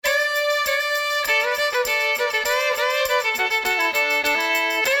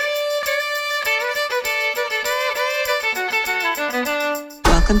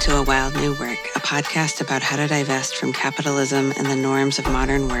to A Wild New Work, a podcast about how to divest from capitalism and the norms of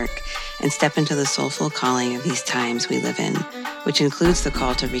modern work and step into the soulful calling of these times we live in, which includes the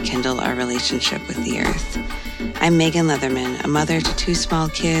call to rekindle our relationship with the earth. I'm Megan Leatherman, a mother to 2 small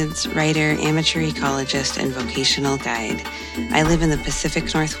kids, writer, amateur ecologist, and vocational guide. I live in the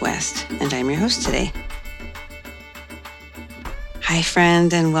Pacific Northwest, and I'm your host today. Hi,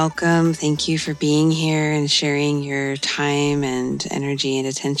 friend, and welcome. Thank you for being here and sharing your time and energy and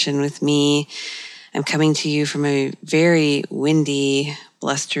attention with me. I'm coming to you from a very windy,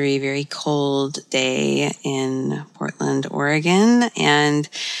 blustery, very cold day in Portland, Oregon. And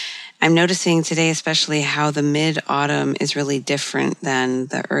I'm noticing today especially how the mid-autumn is really different than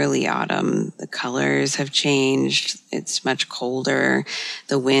the early autumn. The colors have changed. It's much colder.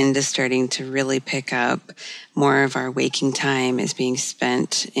 The wind is starting to really pick up. More of our waking time is being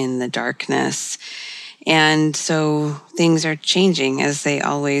spent in the darkness. And so things are changing as they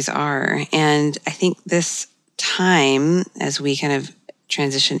always are. And I think this time, as we kind of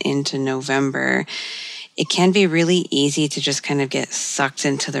transition into November, it can be really easy to just kind of get sucked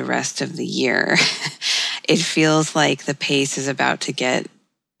into the rest of the year. It feels like the pace is about to get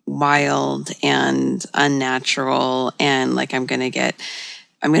wild and unnatural, and like I'm going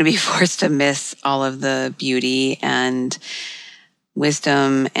to be forced to miss all of the beauty and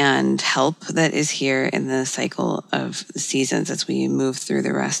wisdom and help that is here in the cycle of the seasons as we move through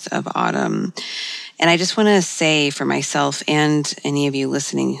the rest of autumn. And I just want to say for myself and any of you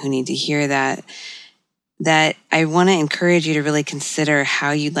listening who need to hear that I want to encourage you to really consider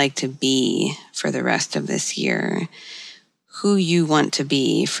how you'd like to be for the rest of this year, who you want to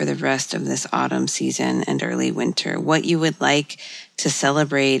be for the rest of this autumn season and early winter, what you would like to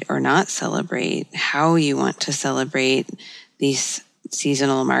celebrate or not celebrate, how you want to celebrate these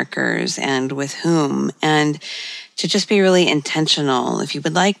seasonal markers and with whom, and to just be really intentional, if you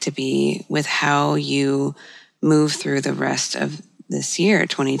would like to be, with how you move through the rest of this year,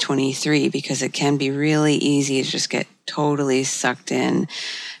 2023, because it can be really easy to just get totally sucked in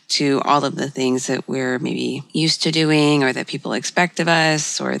to all of the things that we're maybe used to doing or that people expect of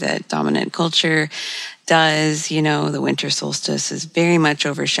us or that dominant culture does. You know, the winter solstice is very much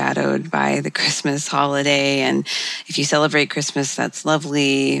overshadowed by the Christmas holiday. And if you celebrate Christmas, that's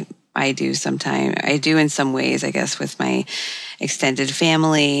lovely. I do in some ways, I guess, with my extended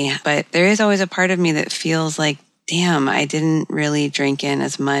family. But there is always a part of me that feels like, damn, I didn't really drink in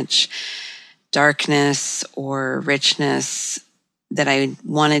as much darkness or richness that I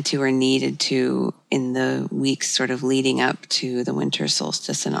wanted to or needed to in the weeks sort of leading up to the winter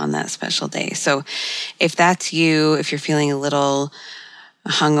solstice and on that special day. So if that's you, if you're feeling a little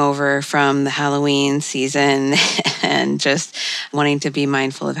hungover from the Halloween season and just wanting to be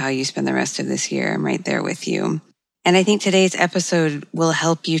mindful of how you spend the rest of this year, I'm right there with you. And I think today's episode will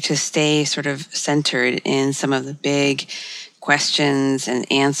help you to stay sort of centered in some of the big questions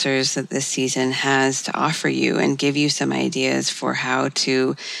and answers that this season has to offer you and give you some ideas for how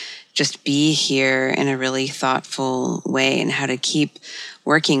to just be here in a really thoughtful way and how to keep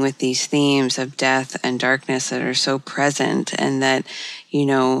working with these themes of death and darkness that are so present and that, you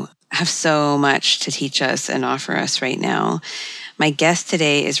know, have so much to teach us and offer us right now. My guest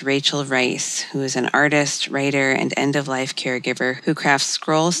today is Rachael, who is an artist, writer, and end-of-life caregiver who crafts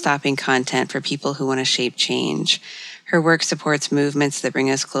scroll-stopping content for people who want to shape change. Her work supports movements that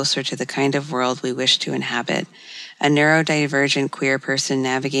bring us closer to the kind of world we wish to inhabit. A neurodivergent queer person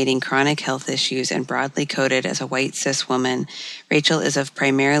navigating chronic health issues and broadly coded as a white cis woman, Rachael is of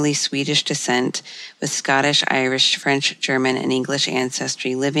primarily Swedish descent with Scottish, Irish, French, German, and English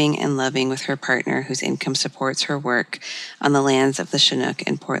ancestry, living and loving with her partner whose income supports her work on the lands of the Chinook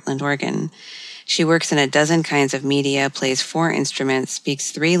in Portland, Oregon. She works in a dozen kinds of media, plays 4 instruments,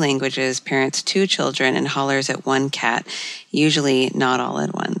 speaks 3 languages, parents 2 children, and hollers at 1 cat, usually not all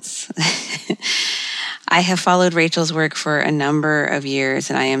at once. I have followed Rachael's work for a number of years,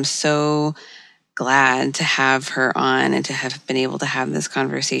 and I am so glad to have her on and to have been able to have this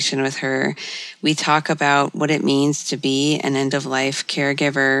conversation with her. We talk about what it means to be an end-of-life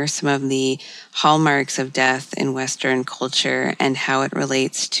caregiver, some of the hallmarks of death in Western culture, and how it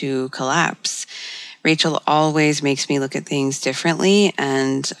relates to collapse. Rachael always makes me look at things differently,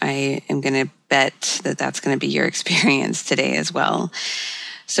 and I am going to bet that that's going to be your experience today as well.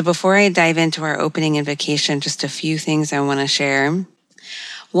 So before I dive into our opening invocation, just a few things I want to share.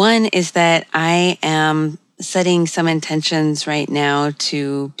 One is that I am setting some intentions right now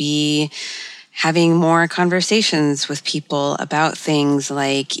to be having more conversations with people about things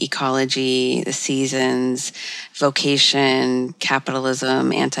like ecology, the seasons, vocation,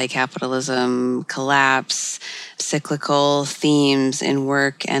 capitalism, anti-capitalism, collapse, cyclical themes in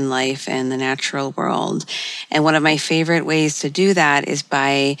work and life and the natural world. And one of my favorite ways to do that is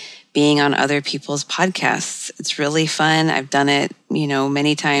by being on other people's podcasts. It's really fun. I've done it,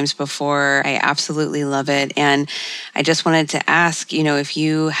 many times before. I absolutely love it. And I just wanted to ask, if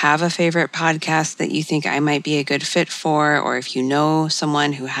you have a favorite podcast that you think I might be a good fit for, or if you know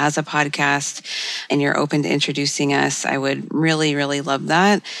someone who has a podcast and you're open to introducing us, I would really, really love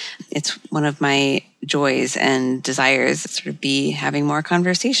that. It's one of my joys and desires to sort of be having more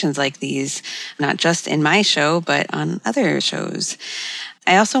conversations like these, not just in my show, but on other shows.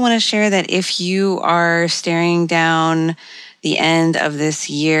 I also want to share that if you are staring down the end of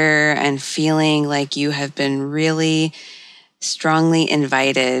this year and feeling like you have been really strongly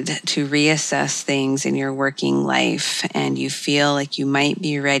invited to reassess things in your working life, and you feel like you might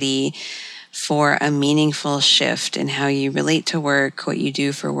be ready for a meaningful shift in how you relate to work, what you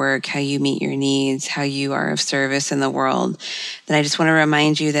do for work, how you meet your needs, how you are of service in the world, then I just want to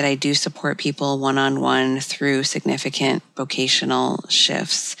remind you that I do support people one-on-one through significant vocational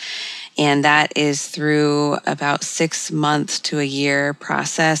shifts. And that is through about 6 months to a year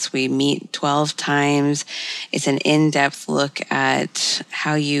process. We meet 12 times. It's an in-depth look at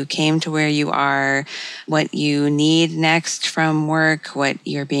how you came to where you are, what you need next from work, what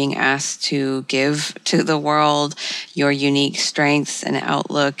you're being asked to give to the world, your unique strengths and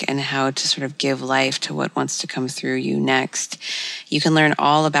outlook, and how to sort of give life to what wants to come through you next. You can learn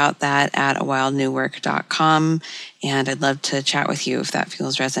all about that at awildnewwork.com, and I'd love to chat with you if that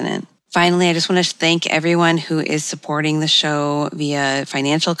feels resonant. Finally, I just want to thank everyone who is supporting the show via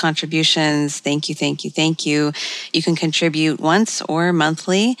financial contributions. Thank you, thank you, thank you. You can contribute once or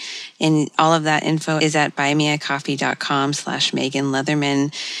monthly, and all of that info is at buymeacoffee.com/Megan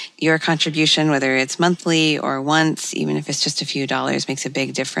Leatherman. Your contribution, whether it's monthly or once, even if it's just a few dollars, makes a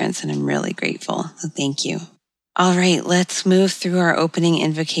big difference, and I'm really grateful. So thank you. All right, let's move through our opening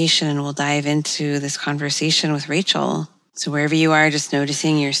invocation, and we'll dive into this conversation with Rachael. So wherever you are, just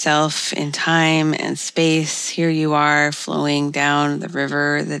noticing yourself in time and space. Here you are flowing down the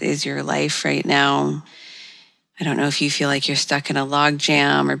river that is your life right now. I don't know if you feel like you're stuck in a log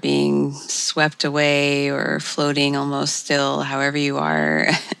jam or being swept away or floating almost still. However you are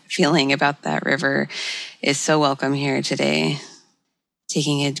feeling about that river is so welcome here today.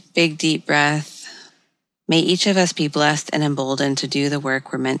 Taking a big, deep breath. May each of us be blessed and emboldened to do the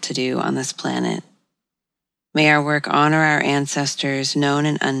work we're meant to do on this planet. May our work honor our ancestors, known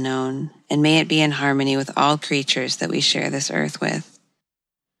and unknown, and may it be in harmony with all creatures that we share this earth with.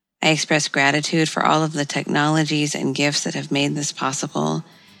 I express gratitude for all of the technologies and gifts that have made this possible,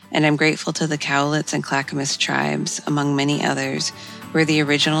 and I'm grateful to the Cowlitz and Clackamas tribes, among many others, who are the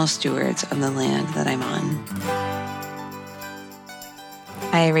original stewards of the land that I'm on.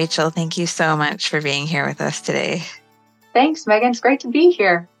 Hi, Rachael. Thank you so much for being here with us today. Thanks, Megan. It's great to be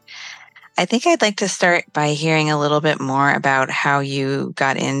here. I think I'd like to start by hearing a little bit more about how you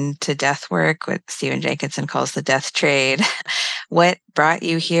got into death work, what Stephen Jenkinson calls the death trade. What brought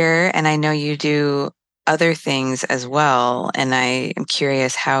you here? And I know you do other things as well. And I am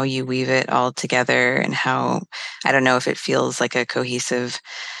curious how you weave it all together and how, I don't know if it feels like a cohesive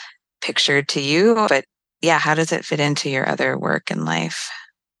picture to you, but yeah, how does it fit into your other work and life?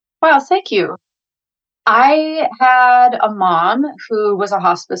 Well, thank you. I had a mom who was a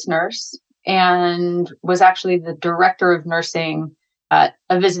hospice nurse and was actually the director of nursing at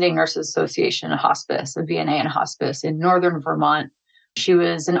a Visiting Nurses Association, a hospice, a VNA and a hospice in northern Vermont. She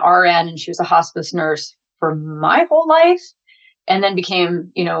was an RN and she was a hospice nurse for my whole life, and then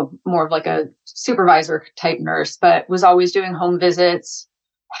became, more of like a supervisor type nurse, but was always doing home visits,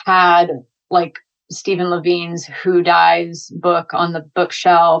 had like Stephen Levine's Who Dies book on the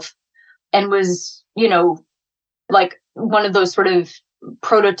bookshelf, and was, like one of those sort of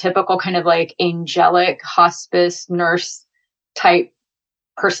prototypical kind of like angelic hospice nurse type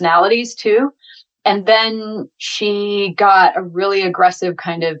personalities too. And then she got a really aggressive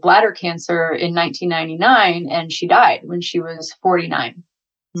kind of bladder cancer in 1999, and she died when she was 49.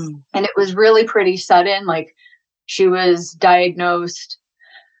 And it was really pretty sudden. Like, she was diagnosed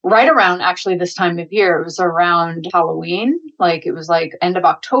right around actually this time of year. It was around Halloween. Like, it was like end of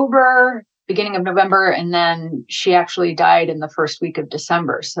October, beginning of November. And then she actually died in the first week of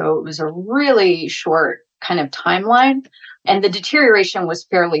December. So it was a really short kind of timeline. And the deterioration was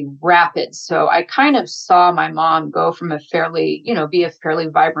fairly rapid. So I kind of saw my mom go from a fairly, be a fairly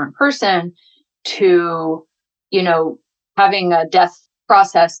vibrant person to, having a death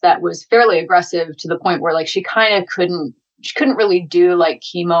process that was fairly aggressive to the point where like she couldn't really do like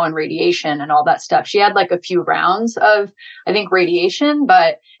chemo and radiation and all that stuff. She had like a few rounds of, I think, radiation,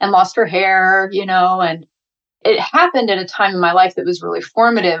 and lost her hair, and it happened at a time in my life that was really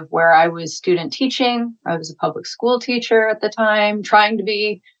formative where I was student teaching. I was a public school teacher at the time, trying to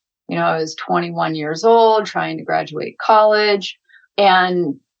be, I was 21 years old, trying to graduate college.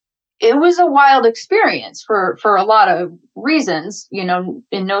 And it was a wild experience for a lot of reasons, in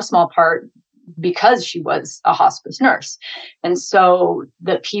no small part because she was a hospice nurse. And so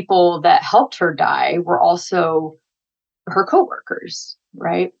the people that helped her die were also her coworkers,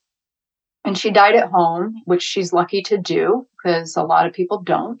 right? And she died at home, which she's lucky to do because a lot of people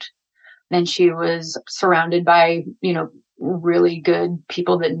don't. And she was surrounded by, really good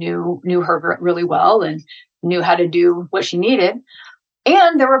people that knew her really well and knew how to do what she needed.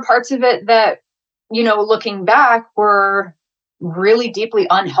 And there were parts of it that, looking back, were really deeply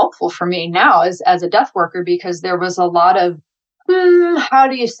unhelpful for me now as a death worker, because there was a lot of, how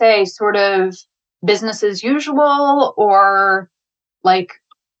do you say, sort of business as usual, or like,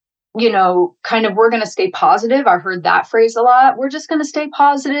 kind of, we're going to stay positive. I heard that phrase a lot. We're just going to stay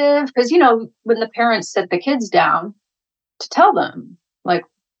positive. Because, when the parents set the kids down to tell them, like,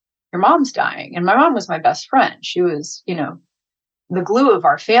 your mom's dying. And my mom was my best friend. She was, the glue of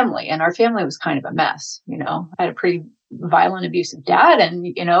our family. And our family was kind of a mess. I had a pretty violent, abusive dad. And,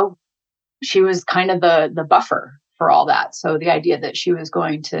 she was kind of the buffer for all that. So the idea that she was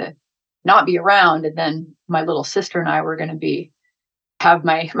going to not be around, and then my little sister and I were going to have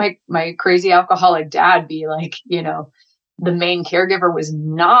my crazy alcoholic dad be like, the main caregiver, was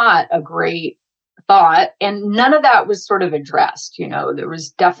not a great thought. And none of that was sort of addressed. There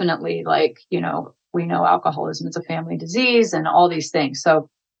was definitely like, we know alcoholism is a family disease and all these things. So,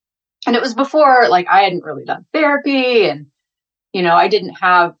 and it was before, like, I hadn't really done therapy, and, I didn't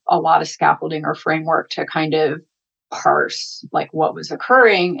have a lot of scaffolding or framework to kind of parse like what was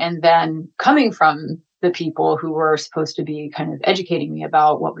occurring. And then coming from the people who were supposed to be kind of educating me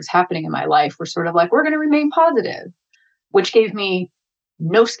about what was happening in my life were sort of like, we're going to remain positive, which gave me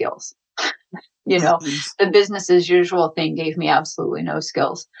no skills. The business as usual thing gave me absolutely no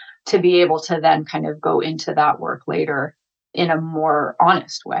skills to be able to then kind of go into that work later in a more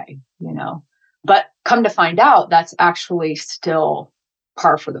honest way, But come to find out, that's actually still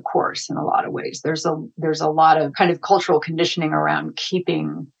par for the course in a lot of ways. There's a lot of kind of cultural conditioning around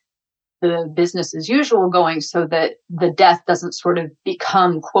keeping the business as usual going so that the death doesn't sort of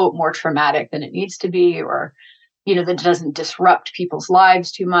become, quote, more traumatic than it needs to be, or, that it doesn't disrupt people's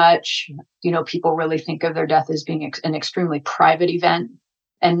lives too much. People really think of their death as being an extremely private event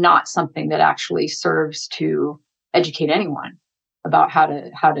and not something that actually serves to educate anyone about how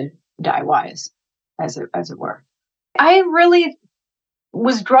to die wise, as it were. I really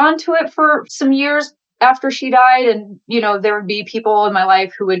was drawn to it for some years after she died. And, there would be people in my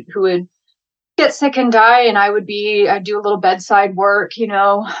life who would get sick and die. And I'd do a little bedside work,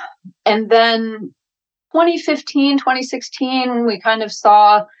 and then 2015, 2016, we kind of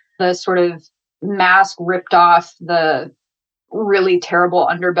saw the sort of mask ripped off the really terrible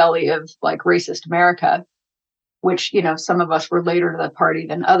underbelly of like racist America, which, some of us were later to the party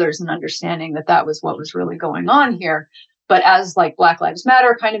than others in understanding that was what was really going on here. But as like Black Lives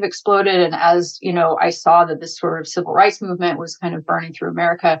Matter kind of exploded, and as, I saw that this sort of civil rights movement was kind of burning through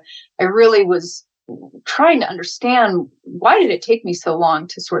America, I really was trying to understand, why did it take me so long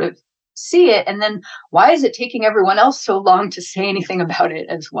to sort of see it? And then why is it taking everyone else so long to say anything about it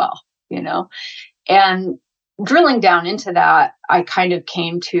as well? And drilling down into that, I kind of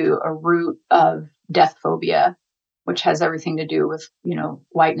came to a root of death phobia, which has everything to do with,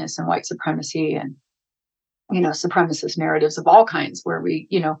 whiteness and white supremacy and, supremacist narratives of all kinds, where we,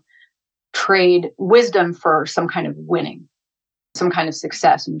 trade wisdom for some kind of winning, some kind of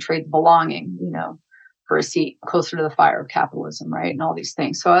success, and trade belonging, for a seat closer to the fire of capitalism, right? And all these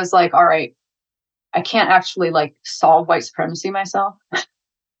things. So I was like, all right, I can't actually like solve white supremacy myself.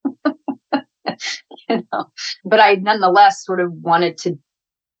 But I nonetheless sort of wanted to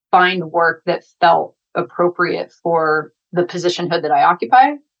find work that felt appropriate for the positionhood that I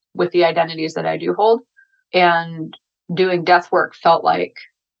occupy with the identities that I do hold. And doing death work felt like,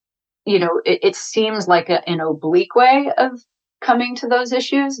 it seems like an oblique way of coming to those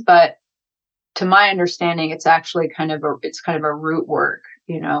issues, but to my understanding, it's actually kind of a root work,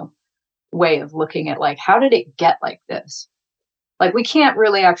 way of looking at like, how did it get like this? Like, we can't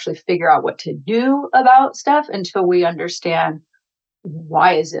really actually figure out what to do about stuff until we understand,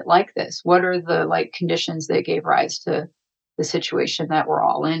 why is it like this? What are the like conditions that gave rise to the situation that we're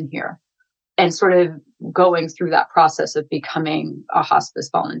all in here? and sort of going through that process of becoming a hospice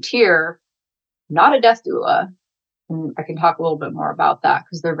volunteer, not a death doula. And I can talk a little bit more about that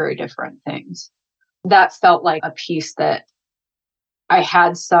because they're very different things. That felt like a piece that I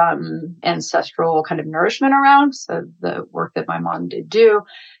had some ancestral kind of nourishment around. So the work that my mom did do,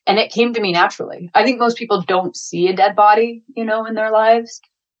 and it came to me naturally. I think most people don't see a dead body, in their lives.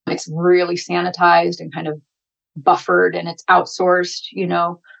 It's really sanitized and kind of buffered, and it's outsourced,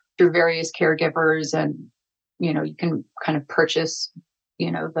 through various caregivers. And, you can kind of purchase,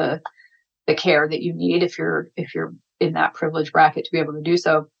 the care that you need if you're in that privileged bracket to be able to do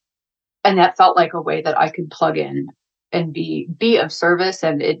so. And that felt like a way that I could plug in and be of service.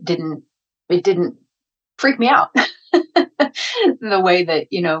 And it didn't freak me out the way that,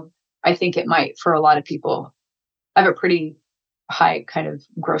 I think it might for a lot of people. I have a pretty high kind of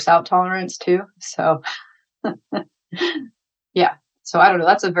gross out tolerance too. So yeah. So I don't know.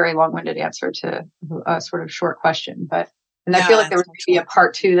 That's a very long-winded answer to a sort of short question, and I feel like there was maybe a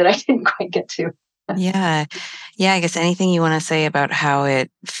part 2 that I didn't quite get to. Yeah. I guess anything you want to say about how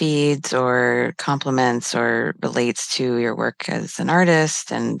it feeds or complements or relates to your work as an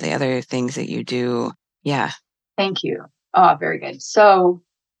artist and the other things that you do. Yeah. Thank you. Oh, very good. So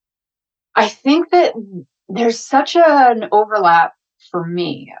I think that there's such an overlap for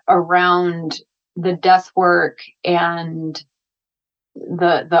me around the death work and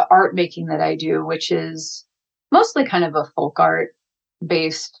the art making that I do, which is mostly kind of a folk art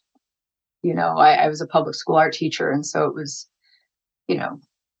based. I was a public school art teacher, and so it was,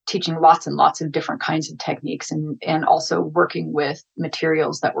 teaching lots and lots of different kinds of techniques, and also working with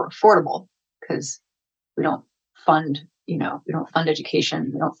materials that were affordable, because we don't fund, we don't fund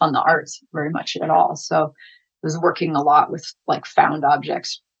education, we don't fund the arts very much at all. So I was working a lot with like found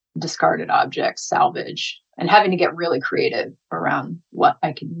objects, discarded objects, salvage, and having to get really creative around what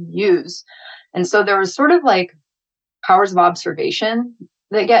I can use. And so there was sort of like powers of observation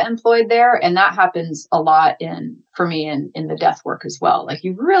that get employed there. And that happens a lot for me in the death work as well. Like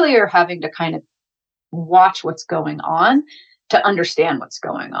you really are having to kind of watch what's going on to understand what's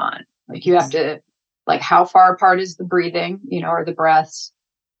going on. Like you have to, like, how far apart is the breathing, or the breaths?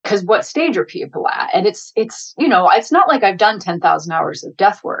 Because what stage are people at? And it's not like I've done 10,000 hours of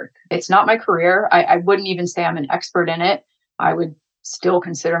death work. It's not my career. I wouldn't even say I'm an expert in it. I would still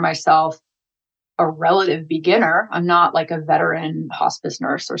consider myself a relative beginner. I'm not like a veteran hospice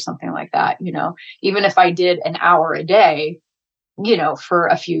nurse or something like that. Even if I did an hour a day, for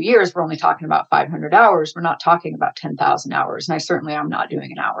a few years, we're only talking about 500 hours. We're not talking about 10,000 hours. And I certainly am not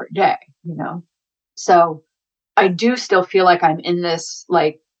doing an hour a day, So I do still feel like I'm in this,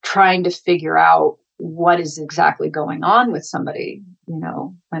 like, trying to figure out what is exactly going on with somebody,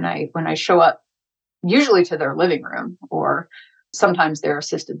 when I show up, usually to their living room, or sometimes their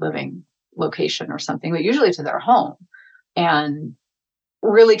assisted living location or something, but usually to their home, and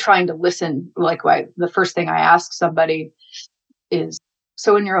really trying to listen. Like, the first thing I ask somebody is,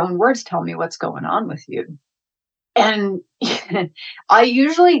 so in your own words, tell me what's going on with you. And I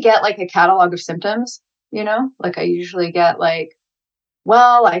usually get like a catalog of symptoms, like I usually get like,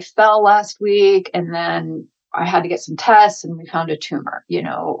 well, I fell last week and then I had to get some tests and we found a tumor,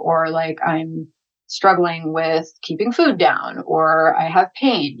 or like I'm struggling with keeping food down, or I have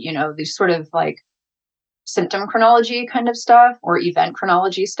pain, these sort of like symptom chronology kind of stuff, or event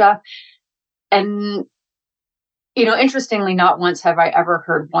chronology stuff. And, interestingly, not once have I ever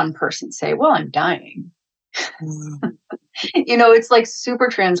heard one person say, well, I'm dying. It's like super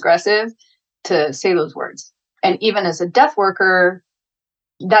transgressive to say those words. And even as a death worker,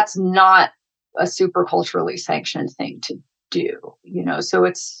 that's not a super culturally sanctioned thing to do, so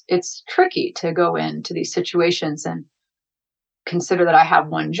it's tricky to go into these situations and consider that I have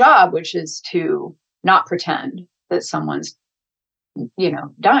one job, which is to not pretend that someone's,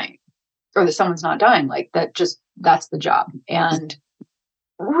 dying, or that someone's not dying. Like that's the job. And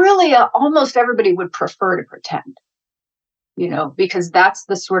really, almost everybody would prefer to pretend, because that's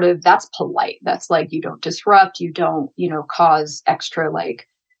polite. That's like, you don't disrupt, you don't, cause extra, like,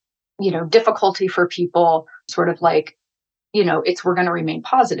 difficulty for people, sort of like, we're going to remain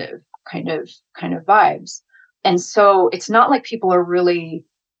positive kind of vibes. And so it's not like people are really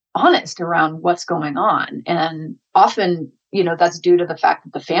honest around what's going on. And often, that's due to the fact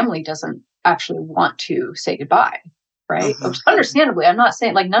that the family doesn't actually want to say goodbye. Right. Which, understandably, I'm not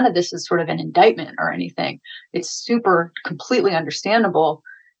saying, like, none of this is sort of an indictment or anything. It's super completely understandable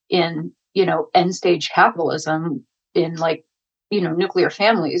in, end stage capitalism, in like, nuclear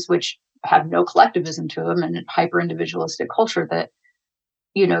families, which have no collectivism to them, and hyper individualistic culture, that,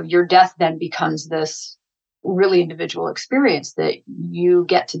 your death then becomes this really individual experience that you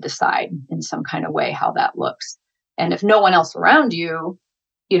get to decide in some kind of way how that looks. And if no one else around you,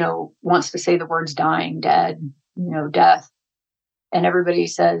 wants to say the words dying, dead, death, and everybody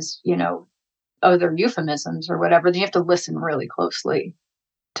says, oh, they're euphemisms or whatever, then you have to listen really closely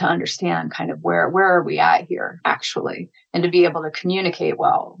to understand kind of where are we at here actually, and to be able to communicate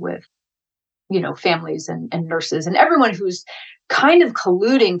well with, families and nurses and everyone who's kind of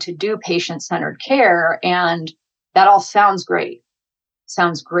colluding to do patient-centered care. And that all sounds great.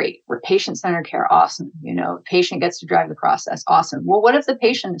 We're patient-centered care. Awesome. Patient gets to drive the process. Awesome. Well, what if the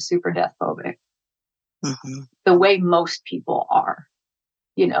patient is super death phobic? Mm-hmm. The way most people are.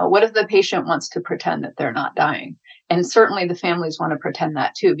 What if the patient wants to pretend that they're not dying? And certainly the families want to pretend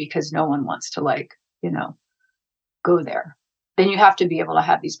that too, because no one wants to go there. Then you have to be able to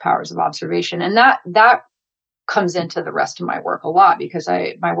have these powers of observation. And that comes into the rest of my work a lot, because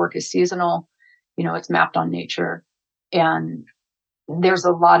my work is seasonal, it's mapped on nature. And there's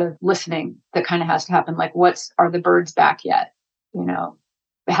a lot of listening that kind of has to happen. Like, are the birds back yet?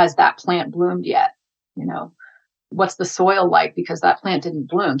 Has that plant bloomed yet? What's the soil like? Because that plant didn't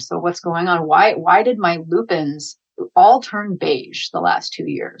bloom. So what's going on? Why did my lupins all turn beige the last 2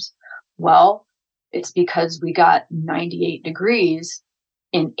 years? Well, it's because we got 98 degrees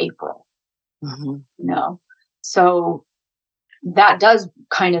in April. Mm-hmm. So that does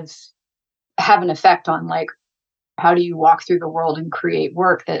kind of have an effect on how do you walk through the world and create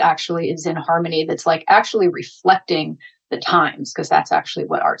work that actually is in harmony, that's actually reflecting the times, because that's actually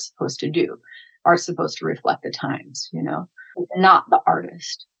what art's supposed to do. Art's supposed to reflect the times, not the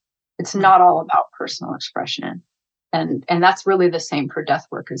artist. It's not all about personal expression. And that's really the same for death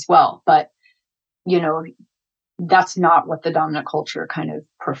work as well. But, that's not what the dominant culture kind of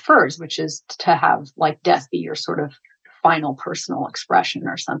prefers, which is to have death be your sort of final personal expression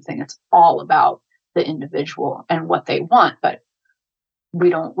or something. It's all about the individual and what they want. But we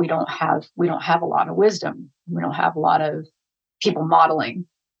don't have a lot of wisdom. We don't have a lot of people modeling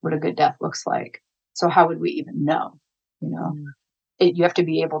what a good death looks like. So how would we even know? You have to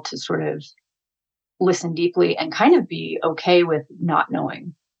be able to sort of listen deeply and kind of be okay with not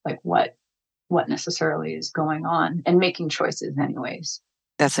knowing what necessarily is going on, and making choices anyways.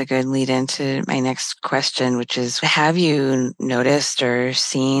 That's a good lead into my next question, which is, have you noticed or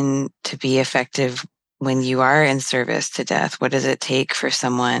seen to be effective when you are in service to death? What does it take for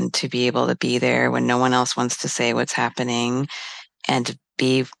someone to be able to be there when no one else wants to say what's happening, and to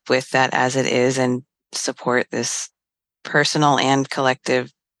be with that as it is and support this personal and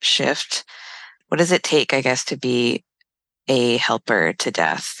collective shift? What does it take, I guess, to be a helper to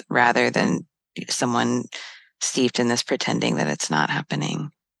death rather than someone steeped in this pretending that it's not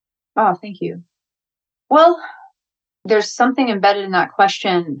happening? Oh, thank you. Well, there's something embedded in that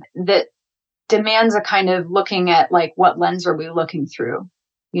question that demands a kind of looking at what lens are we looking through?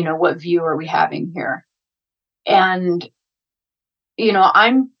 What view are we having here? And,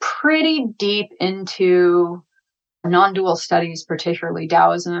 I'm pretty deep into non-dual studies, particularly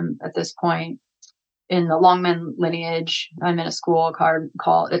Taoism at this point. In the Longmen lineage, I'm in a school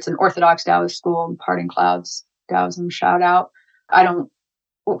called it's an Orthodox Taoist school, Parting Clouds Taoism, shout out. I don't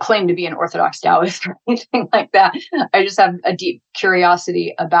claim to be an Orthodox Taoist or anything like that. I just have a deep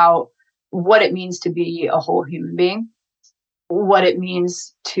curiosity about what it means to be a whole human being, what it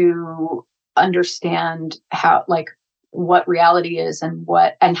means to understand how, what reality is, and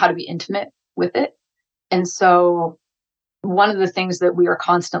how to be intimate with it. And so one of the things that we are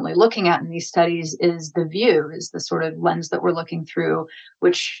constantly looking at in these studies is the sort of lens that we're looking through,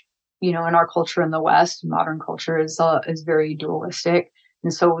 which, in our culture in the West, modern culture is very dualistic.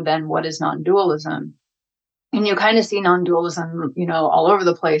 And so then what is non-dualism? And you kind of see non-dualism, all over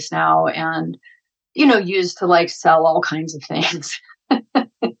the place now, and, used to sell all kinds of things,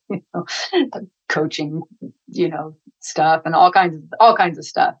 coaching, stuff, and all kinds of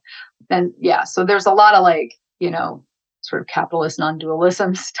stuff. And yeah, so there's a lot of sort of capitalist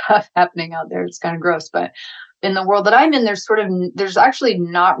non-dualism stuff happening out there. It's kind of gross, but in the world that I'm in, there's actually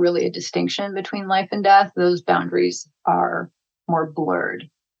not really a distinction between life and death. Those boundaries are more blurred.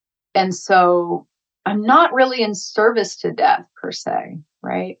 And so I'm not really in service to death per se,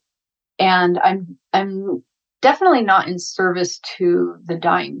 right? And I'm definitely not in service to the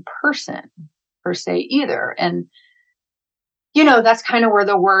dying person per se either. And that's kind of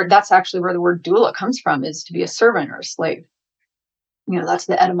that's actually where the word doula comes from, is to be a servant or a slave. That's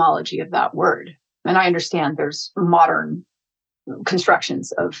the etymology of that word. And I understand there's modern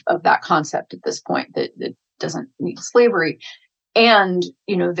constructions of that concept at this point that doesn't need slavery. And,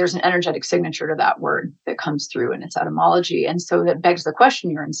 there's an energetic signature to that word that comes through in its etymology. And so that begs the question,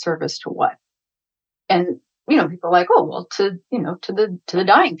 you're in service to what? And people are like, oh, well, to the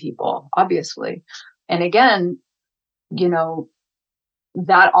dying people, obviously. And again,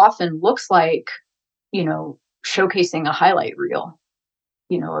 that often looks like, showcasing a highlight reel,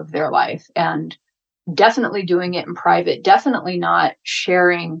 of their life, and definitely doing it in private, definitely not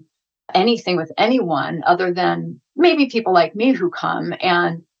sharing anything with anyone other than maybe people like me who come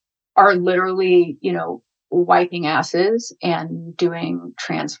and are literally, wiping asses and doing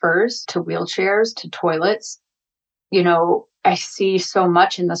transfers to wheelchairs, to toilets. I see so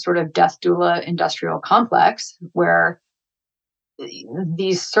much in the sort of death doula industrial complex where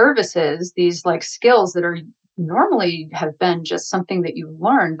these services, these like skills that are normally have been just something that you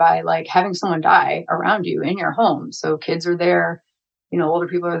learn by like having someone die around you in your home. So kids are there, older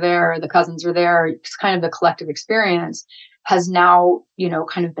people are there, the cousins are there. It's kind of the collective experience has now,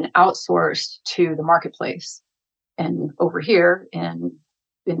 kind of been outsourced to the marketplace. And over here in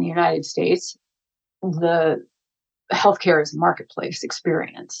the United States, the healthcare is a marketplace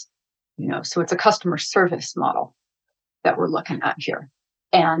experience, so it's a customer service model that we're looking at here.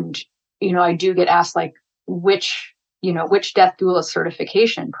 And, I do get asked like, which death doula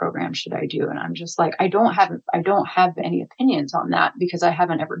certification program should I do? And I'm just like, I don't have any opinions on that because I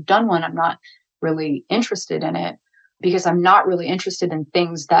haven't ever done one. I'm not really interested in it because I'm not really interested in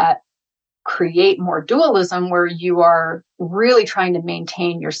things that create more dualism where you are really trying to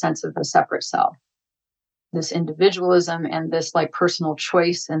maintain your sense of a separate self, this individualism and this like personal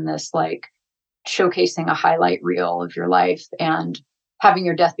choice and this like showcasing a highlight reel of your life and having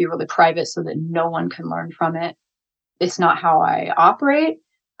your death be really private so that no one can learn from it. It's not how I operate.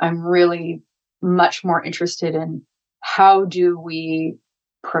 I'm really much more interested in how do we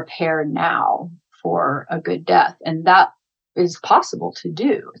prepare now for a good death? And that is possible to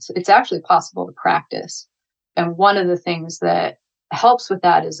do. It's actually possible to practice. And one of the things that helps with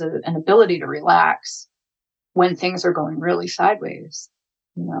that is an ability to relax when things are going really sideways,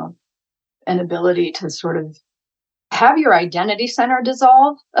 an ability to sort of have your identity center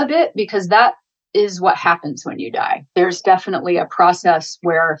dissolve a bit, because that is what happens when you die. There's definitely a process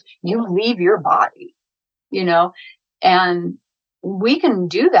where you leave your body, and we can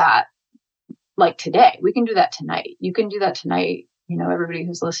do that like today. We can do that tonight. You can do that tonight. Everybody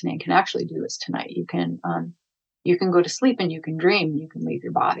who's listening can actually do this tonight. You can go to sleep and you can dream. You can leave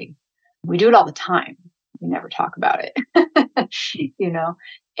your body. We do it all the time. We never talk about it,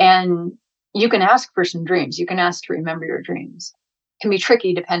 and you can ask for some dreams. You can ask to remember your dreams. It can be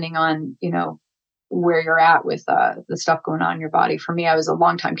tricky depending on, where you're at with the stuff going on in your body. For me, I was a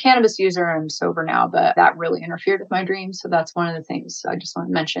longtime cannabis user. I'm sober now, but that really interfered with my dreams. So that's one of the things I just want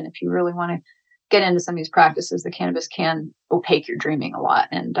to mention. If you really want to get into some of these practices, the cannabis can opaque your dreaming a lot.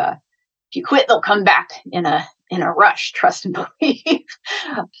 And if you quit, they'll come back in a rush, trust and believe.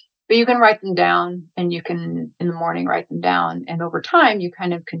 But you can write them down, and you can in the morning write them down. And over time, you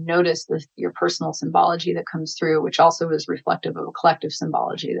kind of can notice your personal symbology that comes through, which also is reflective of a collective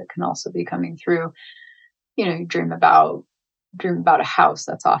symbology that can also be coming through. You dream about a house.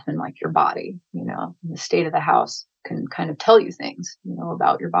 That's often like your body, the state of the house can kind of tell you things,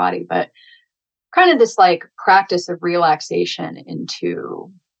 about your body. But kind of this like practice of relaxation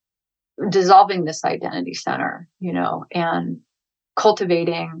into dissolving this identity center, and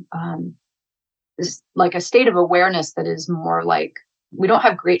cultivating is like a state of awareness that is more like, we don't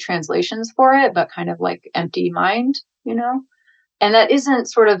have great translations for it, but kind of like empty mind, and that isn't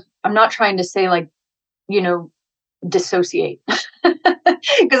sort of, I'm not trying to say like, dissociate,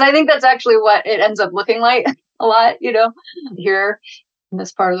 because I think that's actually what it ends up looking like a lot, here in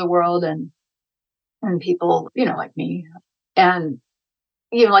this part of the world, and people, like me, and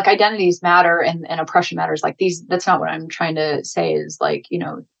like identities matter and oppression matters. Like these, that's not what I'm trying to say is like,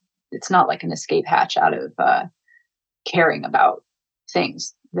 it's not like an escape hatch out of caring about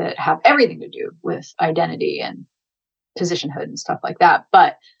things that have everything to do with identity and positionhood and stuff like that.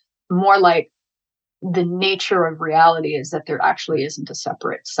 But more like the nature of reality is that there actually isn't a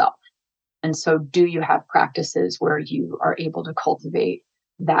separate self. And so do you have practices where you are able to cultivate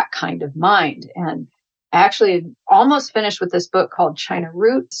that kind of mind? And I actually almost finished with this book called China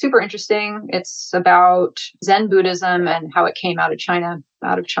Root. Super interesting. It's about Zen Buddhism and how it came out of China,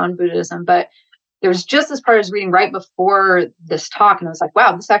 out of Chan Buddhism. But there's just this part I was reading right before this talk, and I was like,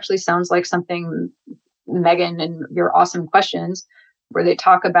 wow, this actually sounds like something, Megan, and your awesome questions, where they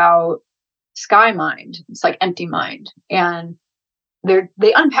talk about sky mind. It's like empty mind. And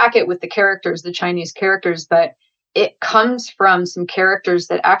they unpack it with the characters, the Chinese characters, but it comes from some characters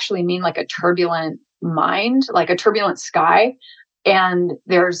that actually mean like a turbulent mind, like a turbulent sky. And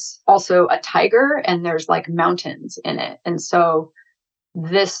there's also a tiger, and there's like mountains in it. And so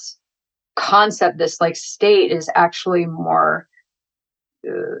this concept, this like state is actually more,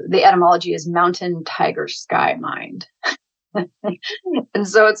 the etymology is mountain, tiger, sky mind. And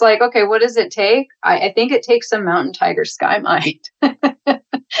so it's like, okay, what does it take? I think it takes some mountain, tiger, sky mind,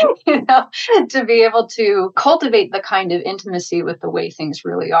 to be able to cultivate the kind of intimacy with the way things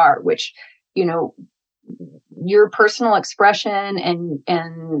really are, which, your personal expression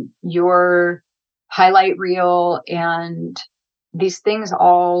and your highlight reel and these things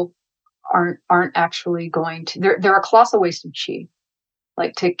all aren't actually going to, they're a colossal waste of chi,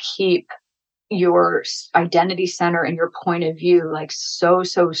 like to keep your identity center and your point of view like so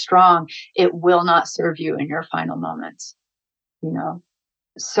strong, it will not serve you in your final moments.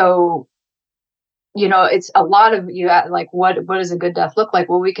 So it's a lot of you like, what does a good death look like?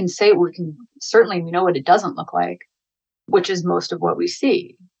 Well, we can certainly, we know what it doesn't look like, which is most of what we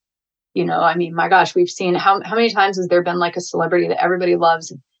see. I mean, my gosh, we've seen how many times has there been like a celebrity that everybody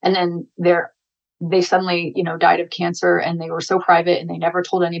loves, and then they suddenly, died of cancer, and they were so private and they never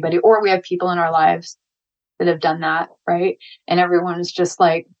told anybody. Or we have people in our lives that have done that, right? And everyone is just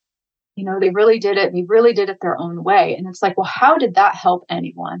like, they really did it. They really did it their own way. And it's like, well, how did that help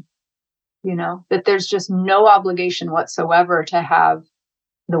anyone? That there's just no obligation whatsoever to have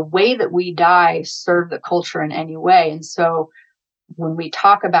the way that we die serve the culture in any way. And so when we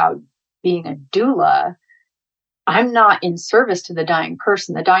talk about being a doula, I'm not in service to the dying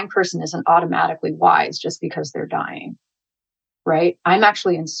person. The dying person isn't automatically wise just because they're dying, right? I'm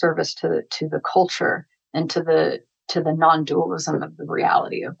actually in service to the culture and to the non-dualism of the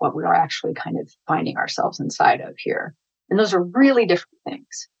reality of what we are actually kind of finding ourselves inside of here. And those are really different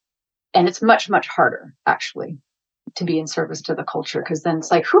things. And it's much, much harder, actually, to be in service to the culture, because then it's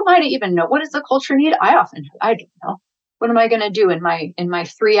like, who might even know? What does the culture need? I don't know. What am I going to do in my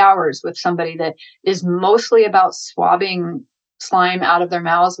 3 hours with somebody that is mostly about swabbing slime out of their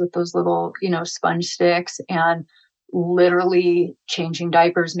mouths with those little, sponge sticks, and literally changing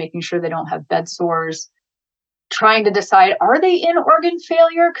diapers, making sure they don't have bed sores, trying to decide, are they in organ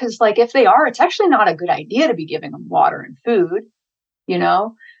failure? Because like, if they are, it's actually not a good idea to be giving them water and food,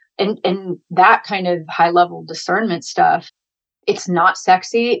 and that kind of high level discernment stuff. It's not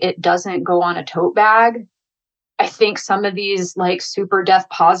sexy. It doesn't go on a tote bag. I think some of these like super death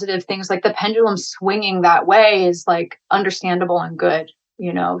positive things, like the pendulum swinging that way, is like understandable and good,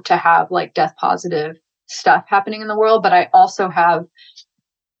 to have like death positive stuff happening in the world. But I also have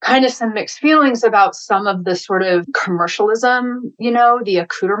kind of some mixed feelings about some of the sort of commercialism, the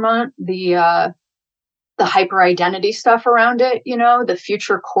accoutrement, the hyper identity stuff around it, the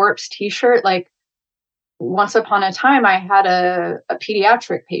future corpse t-shirt. Like once upon a time, I had a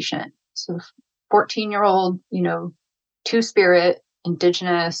pediatric patient. So 14-year-old, two-spirit,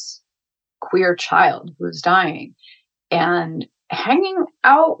 indigenous, queer child who was dying. And hanging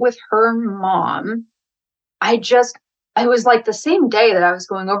out with her mom, it was like the same day that I was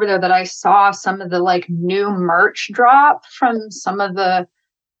going over there that I saw some of the like new merch drop from some of the,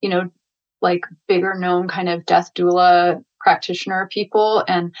 like bigger known kind of death doula practitioner people.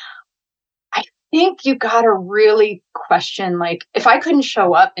 And I think you got to really question, like, if I couldn't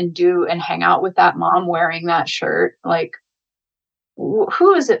show up and hang out with that mom wearing that shirt, like,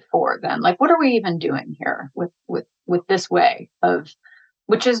 who is it for then? Like, what are we even doing here with this way of,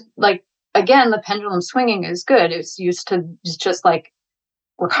 which is like, again, the pendulum swinging is good. It's just like,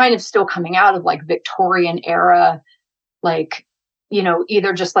 we're kind of still coming out of like Victorian era, like,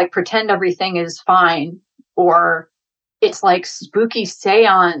 either just like pretend everything is fine, or it's like spooky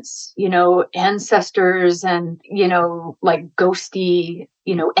seance, ancestors and, like ghosty,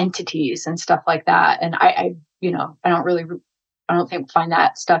 entities and stuff like that. And I don't find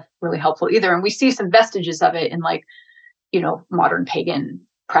that stuff really helpful either. And we see some vestiges of it in like, modern pagan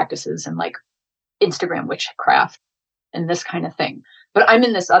practices and like Instagram witchcraft and this kind of thing. But I'm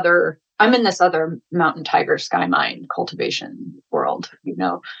in this other mountain, tiger, sky mind cultivation world,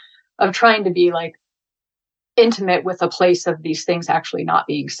 of trying to be like intimate with a place of these things actually not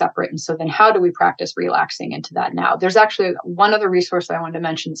being separate. And so then how do we practice relaxing into that now? There's actually one other resource that I wanted to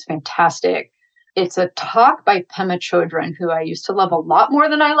mention. It's fantastic. It's a talk by Pema Chodron, who I used to love a lot more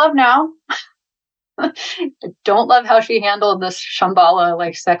than I love now. I don't love how she handled this Shambhala,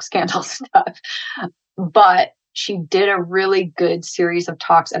 like sex scandal stuff, but she did a really good series of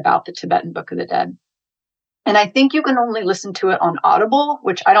talks about the Tibetan Book of the Dead. And I think you can only listen to it on Audible,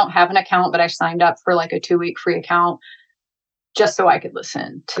 which I don't have an account, but I signed up for like a 2-week free account just so I could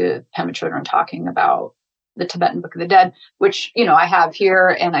listen to Pema Chodron talking about the Tibetan Book of the Dead, which, I have here.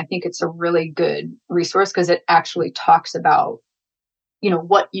 And I think it's a really good resource because it actually talks about,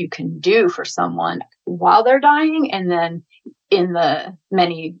 what you can do for someone while they're dying. And then in the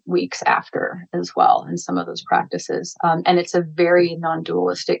many weeks after as well in some of those practices. And it's a very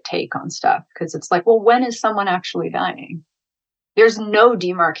non-dualistic take on stuff, because it's like, well, when is someone actually dying? There's no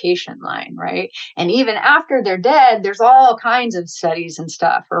demarcation line, right? And even after they're dead, there's all kinds of studies and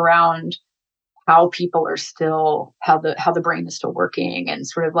stuff around how people are still, how the brain is still working, and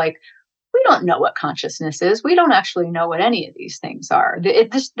sort of like, we don't know what consciousness is. We don't actually know what any of these things are.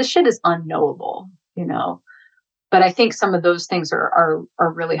 The shit is unknowable, you know. But I think some of those things are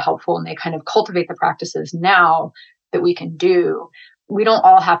really helpful, and they kind of cultivate the practices now that we can do. We don't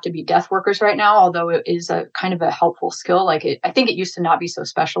all have to be death workers right now, although it is a kind of a helpful skill. Like I think it used to not be so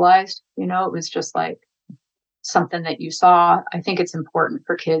specialized. You know, it was just like something that you saw. I think it's important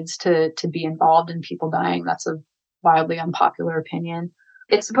for kids to be involved in people dying. That's a wildly unpopular opinion.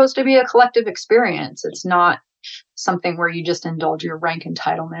 It's supposed to be a collective experience. It's not something where you just indulge your rank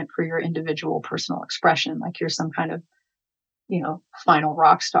entitlement for your individual personal expression, like you're some kind of, you know, final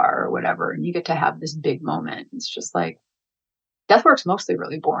rock star or whatever, and you get to have this big moment. It's just like, death work's mostly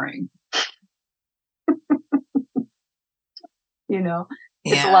really boring. You know,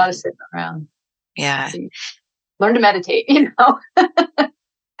 it's a lot of sitting around. Yeah. So learn to meditate, you know.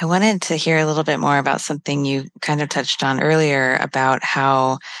 I wanted to hear a little bit more about something you kind of touched on earlier about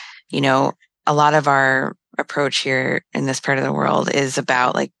how, you know, a lot of our approach here in this part of the world is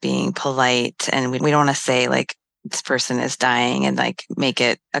about like being polite, and we don't want to say like this person is dying and like make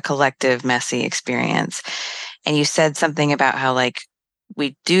it a collective messy experience. And you said something about how like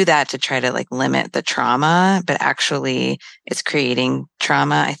we do that to try to like limit the trauma, but actually it's creating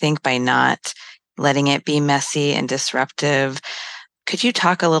trauma, I think, by not letting it be messy and disruptive. Could you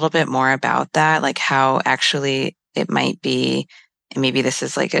talk a little bit more about that? Like how actually it might be, and maybe this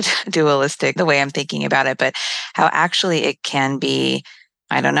is like a dualistic, the way I'm thinking about it, but how actually it can be,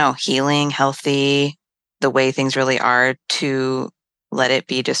 I don't know, healing, healthy, the way things really are, to let it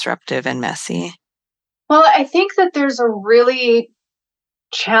be disruptive and messy? Well, I think that there's a really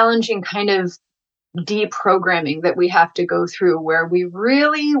challenging kind of deprogramming that we have to go through, where we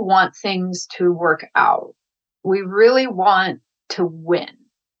really want things to work out. We really want to win,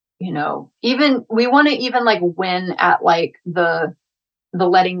 you know, even we want to even like win at like the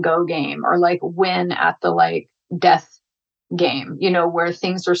letting go game, or like win at the like death game, you know, where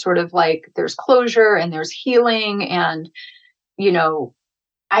things are sort of like there's closure and there's healing. And, you know,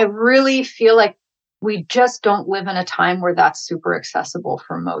 I really feel like we just don't live in a time where that's super accessible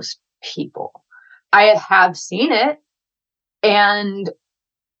for most people. I have seen it. And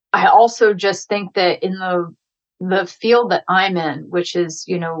I also just think that in the field that I'm in, which is,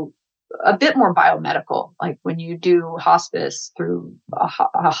 you know, a bit more biomedical, like when you do hospice through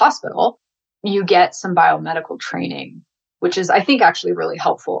a hospital, you get some biomedical training, which is, I think, actually really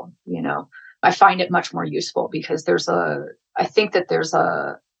helpful. You know, I find it much more useful because I think that there's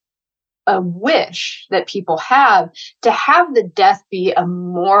a wish that people have to have the death be a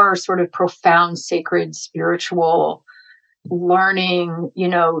more sort of profound, sacred, spiritual, learning, you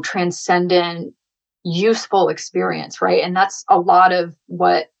know, transcendent, useful experience, right? And that's a lot of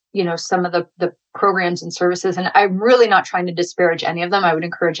what, you know, some of the programs and services, and I'm really not trying to disparage any of them. I would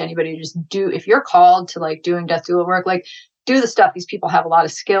encourage anybody to just do, if you're called to like doing death doula work, like do the stuff. These people have a lot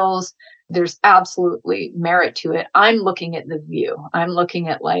of skills. There's absolutely merit to it. I'm looking at the view. I'm looking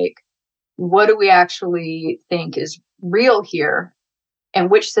at like, what do we actually think is real here?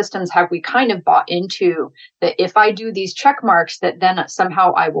 And which systems have we kind of bought into that if I do these check marks, that then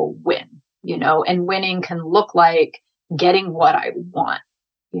somehow I will win, you know, and winning can look like getting what I want,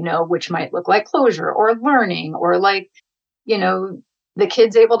 you know, which might look like closure or learning, or like, you know, the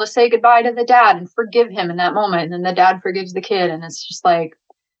kid's able to say goodbye to the dad and forgive him in that moment. And then the dad forgives the kid. And it's just like,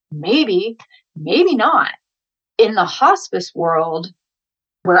 maybe not. In the hospice world,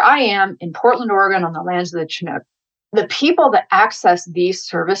 where I am in Portland, Oregon, on the lands of the Chinook, the people that access these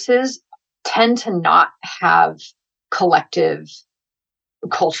services tend to not have collective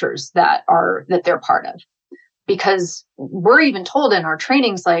cultures that they're part of, because we're even told in our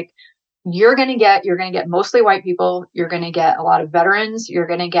trainings, like, you're going to get mostly white people. You're going to get a lot of veterans. You're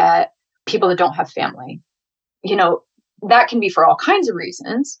going to get people that don't have family. You know, that can be for all kinds of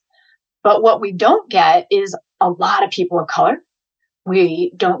reasons. But what we don't get is a lot of people of color.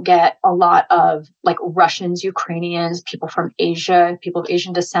 We don't get a lot of like Russians, Ukrainians, people from Asia, people of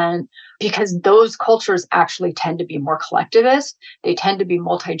Asian descent, because those cultures actually tend to be more collectivist. They tend to be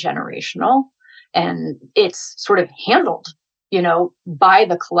multi-generational, and it's sort of handled, you know, by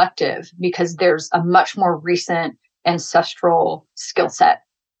the collective, because there's a much more recent ancestral skill set,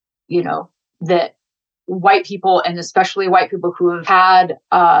 you know, that white people, and especially white people who have had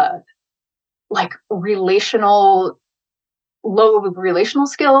like relational low relational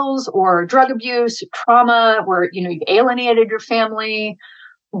skills or drug abuse, trauma, where, you've alienated your family,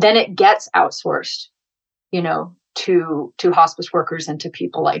 then it gets outsourced, to hospice workers and to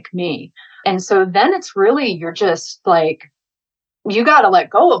people like me. And so then it's really, you're just like, you got to let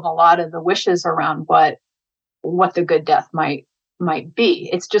go of a lot of the wishes around what the good death might be.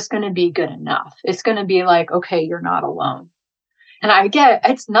 It's just going to be good enough. It's going to be like, okay, you're not alone. And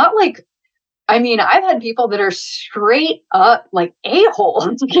it's not like, I've had people that are straight up like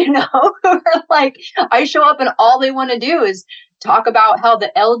a-holes, who are like, I show up and all they want to do is talk about how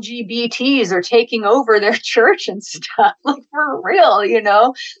the LGBTs are taking over their church and stuff, like for real,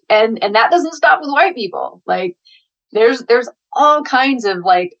 and that doesn't stop with white people. Like there's all kinds of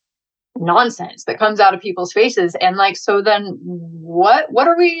like nonsense that comes out of people's faces. And like, so then what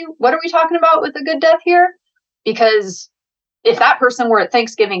are we talking about with the good death here? Because if that person were at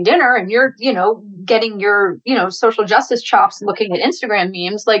Thanksgiving dinner and you're, getting your, social justice chops looking at Instagram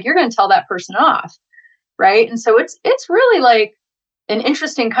memes, like you're going to tell that person off. Right. And so it's really like an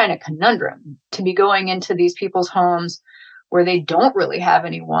interesting kind of conundrum to be going into these people's homes where they don't really have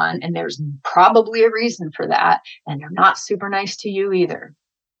anyone. And there's probably a reason for that. And they're not super nice to you either.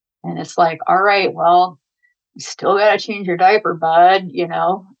 And it's like, all right, well, you still got to change your diaper, bud.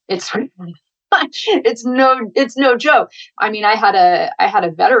 It's it's no joke. I had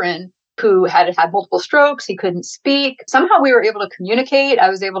a veteran who had multiple strokes. He couldn't speak. Somehow we were able to communicate. I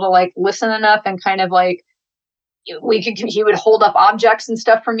was able to like listen enough and kind of like, he would hold up objects and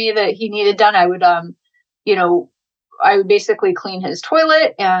stuff for me that he needed done. I would, I would basically clean his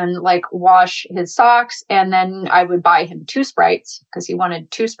toilet and like wash his socks. And then I would buy him 2 Sprites because he wanted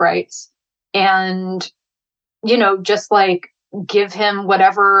 2 Sprites, and, just like give him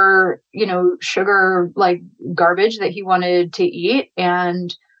whatever, sugar, like garbage that he wanted to eat.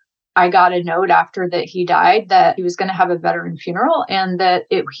 And I got a note after that he died that he was going to have a veteran funeral and that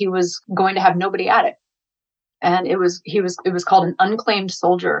he was going to have nobody at it. And it was called an unclaimed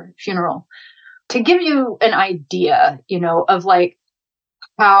soldier funeral. To give you an idea, of like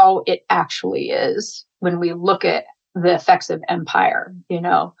how it actually is when we look at the effects of empire,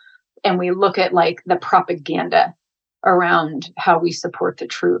 and we look at like the propaganda around how we support the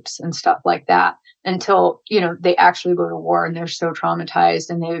troops and stuff like that until, they actually go to war and they're so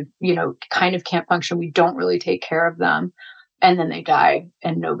traumatized and they, kind of can't function. We don't really take care of them. And then they die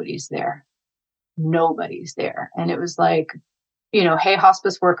and nobody's there. And it was like, hey,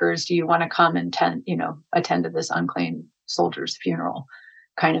 hospice workers, do you want to come and attend to this unclaimed soldier's funeral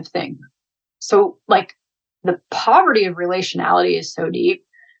kind of thing? So like the poverty of relationality is so deep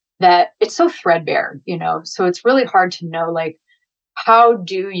that it's so threadbare, so it's really hard to know, like, how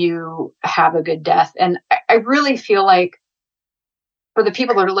do you have a good death? And I really feel like for the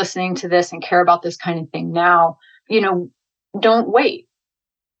people that are listening to this and care about this kind of thing now, don't wait,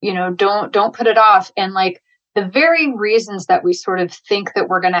 don't put it off. And like the very reasons that we sort of think that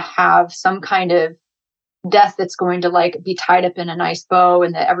we're going to have some kind of death that's going to like be tied up in a nice bow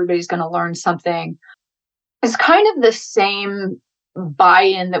and that everybody's going to learn something is kind of the same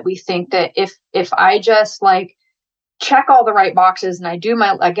buy-in that we think that if I just like check all the right boxes and I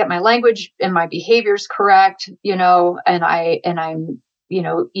get my language and my behaviors correct, and I'm,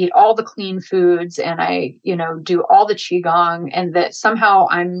 eat all the clean foods and I, do all the qigong, and that somehow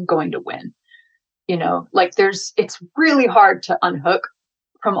I'm going to win, like it's really hard to unhook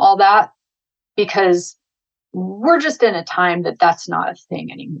from all that because we're just in a time that's not a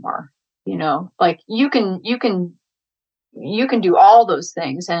thing anymore. Like you can do all those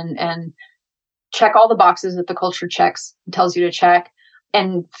things and check all the boxes that the culture tells you to check,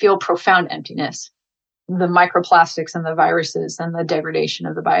 and feel profound emptiness. The microplastics and the viruses and the degradation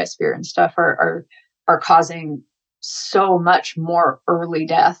of the biosphere and stuff are causing so much more early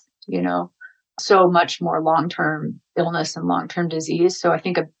death, so much more long-term illness and long-term disease. So I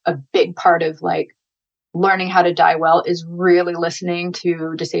think a big part of like learning how to die well is really listening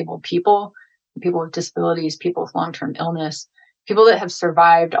to disabled people with disabilities, people with long-term illness, people that have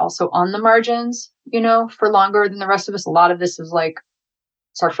survived also on the margins, for longer than the rest of us. A lot of this is like,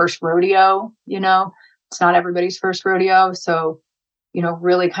 it's our first rodeo, it's not everybody's first rodeo. So,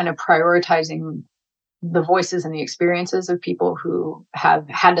 really kind of prioritizing the voices and the experiences of people who have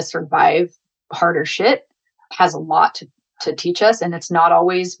had to survive harder shit has a lot to teach us. And it's not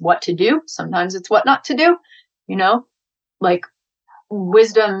always what to do. Sometimes it's what not to do, like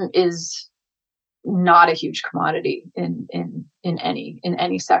wisdom is not a huge commodity in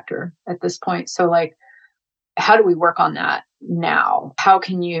any sector at this point. So like, how do we work on that now? How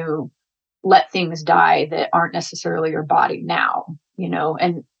can you let things die that aren't necessarily your body now,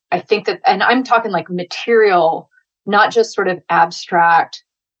 And I think that, and I'm talking like material not just sort of abstract,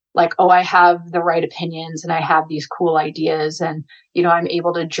 like, oh, I have the right opinions and I have these cool ideas and, I'm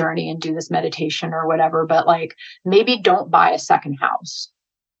able to journey and do this meditation or whatever, but like, maybe don't buy a second house,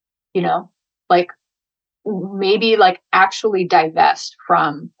 like maybe like actually divest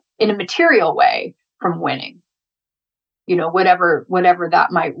from, in a material way, from winning, whatever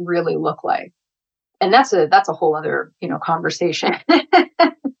that might really look like. And that's a whole other, conversation.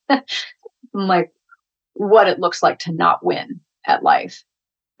 Like what it looks like to not win at life,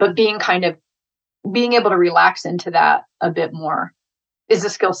 but being able to relax into that a bit more is a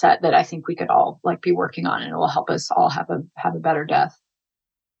skill set that I think we could all like be working on, and it will help us all have a better death.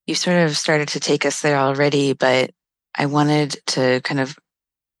 You sort of started to take us there already, but I wanted to kind of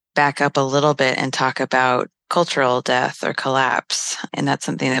back up a little bit and talk about cultural death or collapse. And that's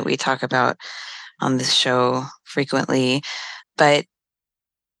something that we talk about on this show frequently. But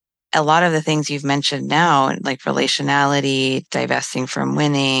a lot of the things you've mentioned now, like relationality, divesting from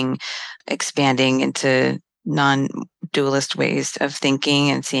winning, expanding into non-dualist ways of thinking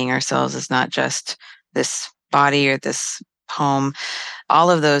and seeing ourselves as not just this body or this home,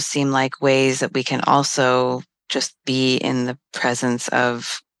 all of those seem like ways that we can also just be in the presence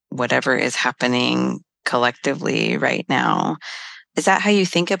of whatever is happening collectively right now. Is that how you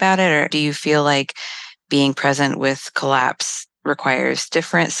think about it? Or do you feel like being present with collapse requires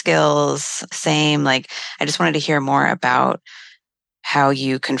different skills, same? Like, I just wanted to hear more about how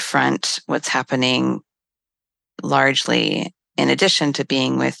you confront what's happening largely in addition to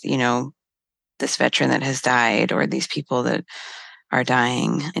being with, this veteran that has died or these people that are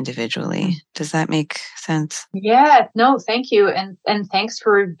dying individually. Does that make sense? Yeah, no, thank you. And thanks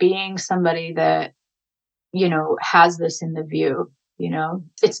for being somebody that, has this in the view.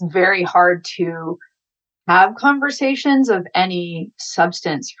 It's very hard to have conversations of any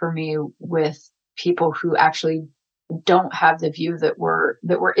substance for me with people who actually don't have the view that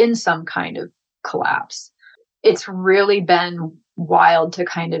we're in some kind of collapse. It's really been wild to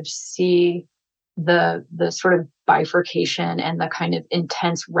kind of see the sort of bifurcation and the kind of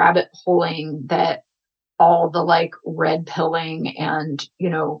intense rabbit holing that all the like red pilling and,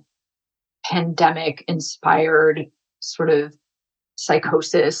 pandemic inspired sort of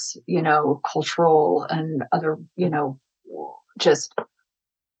psychosis, cultural and other, just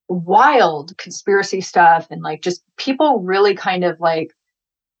wild conspiracy stuff, and like just people really kind of like,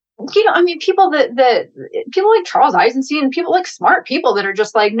 people that people like Charles Eisenstein, people like smart people that are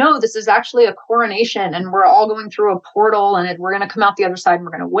just like, no, this is actually a coronation and we're all going through a portal and we're going to come out the other side and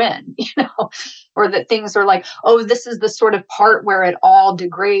we're going to win, or that things are like, oh, this is the sort of part where it all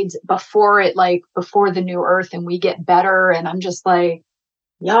degrades before the new earth and we get better. And I'm just like,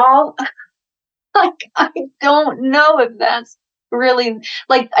 y'all, like, I don't know if that's really,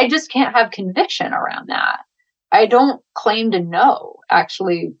 like, I just can't have conviction around that. I don't claim to know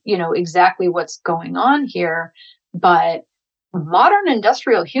actually, exactly what's going on here, but modern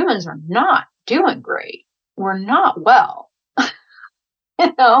industrial humans are not doing great. We're not well,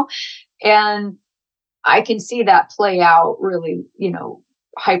 and I can see that play out really,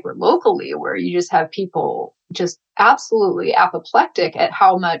 hyper locally, where you just have people just absolutely apoplectic at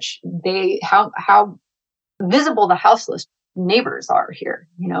how much how visible the houseless neighbors are here.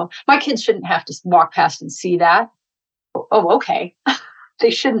 My kids shouldn't have to walk past and see that. Oh, okay. They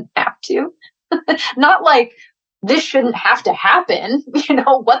shouldn't have to. Not like this shouldn't have to happen.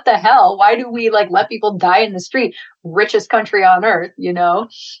 What the hell? Why do we like let people die in the street? Richest country on earth,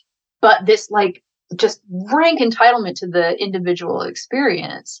 but this like just rank entitlement to the individual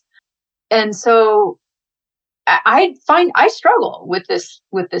experience. And so I find I struggle with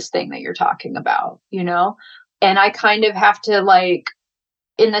this thing that you're talking about, and I kind of have to, like,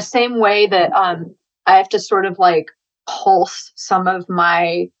 in the same way that I have to sort of like pulse some of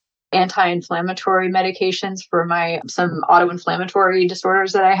my anti-inflammatory medications for some auto-inflammatory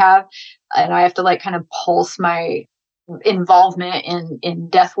disorders that I have, and I have to like kind of pulse my involvement in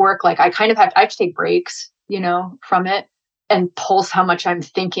death work. Like I have to take breaks, from it, and pulse how much I'm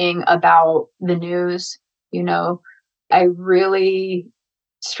thinking about the news. I really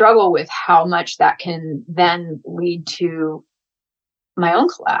struggle with how much that can then lead to my own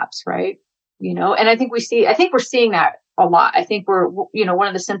collapse, right? And I think we're seeing that a lot. I think we're, one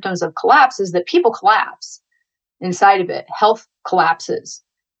of the symptoms of collapse is that people collapse inside of it. Health collapses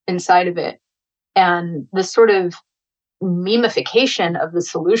inside of it. And this sort of memification of the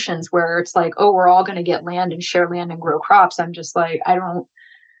solutions where it's like, oh, we're all going to get land and share land and grow crops. I'm just like,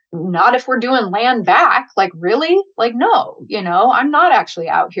 not if we're doing land back. Like, really? Like, no, I'm not actually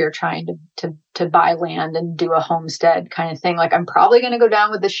out here trying to buy land and do a homestead kind of thing. Like, I'm probably going to go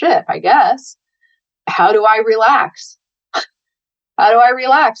down with the ship, I guess. how do I relax? How do I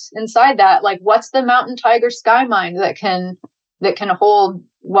relax inside that? Like, what's the mountain tiger sky mind that can hold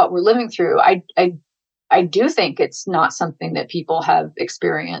what we're living through? I do think it's not something that people have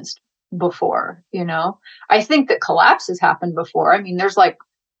experienced before, you know? I think that collapses happened before. I mean, there's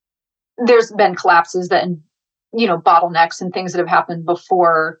been collapses that, you know, bottlenecks and things that have happened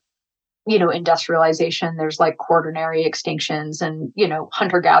before, you know, industrialization. There's like quaternary extinctions and, you know,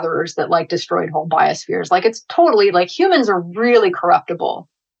 hunter gatherers that like destroyed whole biospheres. Like, it's totally like humans are really corruptible.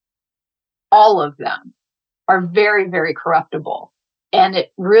 All of them are very, very corruptible. And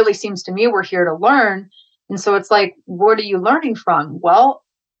it really seems to me we're here to learn. And so it's like, what are you learning from? Well,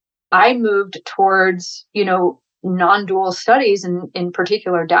 I moved towards, you know, non-dual studies, and in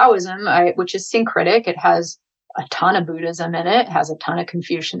particular Taoism, which is syncretic. It has a ton of Buddhism in it, has a ton of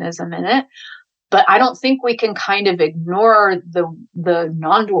Confucianism in it. But I don't think we can kind of ignore the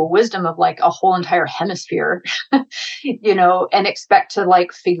non-dual wisdom of like a whole entire hemisphere, you know, and expect to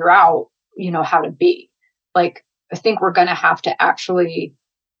like figure out, you know, how to be. Like, I think we're going to have to actually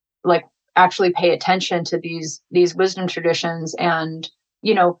pay attention to these wisdom traditions, and,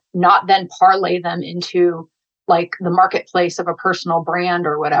 you know, not then parlay them into like the marketplace of a personal brand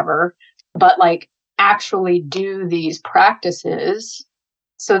or whatever, but like actually do these practices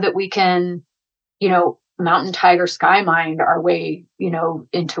so that we can, you know, mountain tiger sky mind our way, you know,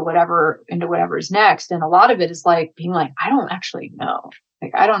 into whatever's next. And a lot of it is like being like, I don't actually know.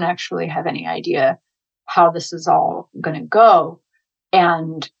 Like, I don't actually have any idea how this is all going to go.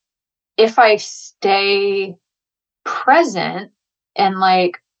 And if I stay present, and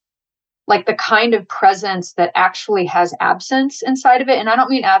like the kind of presence that actually has absence inside of it. And I don't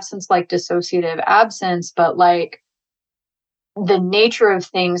mean absence like dissociative absence, but like the nature of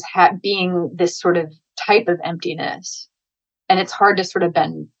things being this sort of type of emptiness. And it's hard to sort of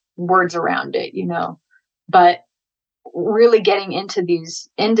bend words around it, you know, but really getting into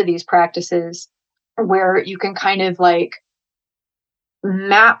these practices where you can kind of like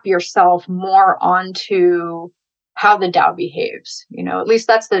map yourself more onto how the Tao behaves, you know. At least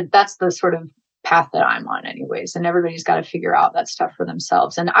that's the sort of path that I'm on anyways, and everybody's got to figure out that stuff for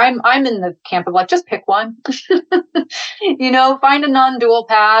themselves. And I'm in the camp of like, just pick one. You know, find a non-dual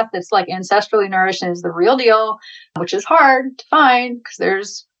path that's like ancestrally nourished and is the real deal, which is hard to find because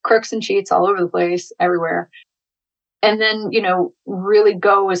there's crooks and cheats all over the place everywhere. And then, you know, really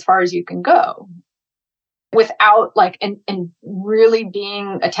go as far as you can go without like, and really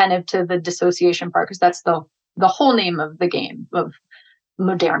being attentive to the dissociation part, because that's the whole name of the game of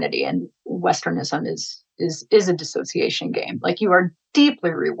modernity and Westernism is a dissociation game. Like, you are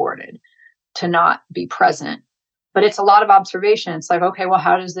deeply rewarded to not be present, but it's a lot of observation. It's like, okay, well,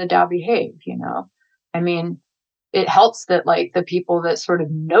 how does the Tao behave? You know, I mean, it helps that like the people that sort of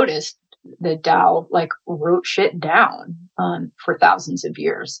noticed the Tao like wrote shit down for thousands of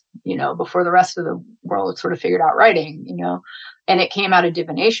years, you know, before the rest of the world sort of figured out writing, you know. And it came out of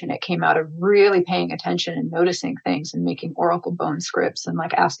divination. It came out of really paying attention and noticing things and making oracle bone scripts and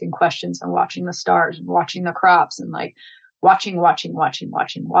like asking questions and watching the stars and watching the crops and like watching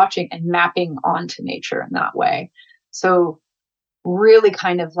and mapping onto nature in that way. So really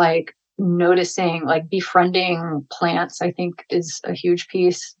kind of like noticing, like befriending plants, I think is a huge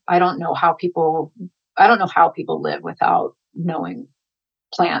piece. I don't know how people live without knowing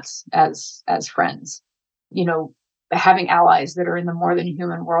plants as friends, you know, having allies that are in the more than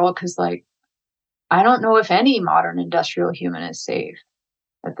human world. Cause like, I don't know if any modern industrial human is safe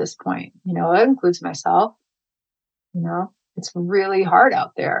at this point. You know, that includes myself. You know, it's really hard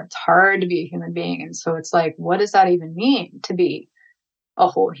out there. It's hard to be a human being. And so it's like, what does that even mean to be a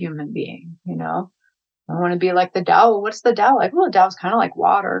whole human being? You know, I want to be like the Tao. What's the Tao like? Well, the Tao is kind of like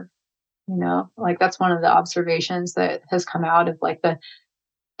water, you know, like that's one of the observations that has come out of like the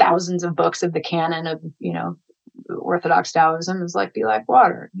thousands of books of the canon of, you know, Orthodox Taoism is like, be like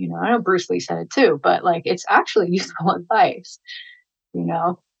water. You know, I know Bruce Lee said it too, but like, it's actually useful advice. You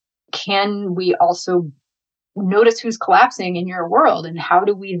know, can we also notice who's collapsing in your world, and how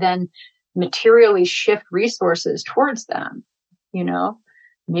do we then materially shift resources towards them? You know,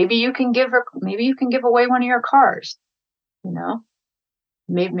 maybe you can give away one of your cars. You know,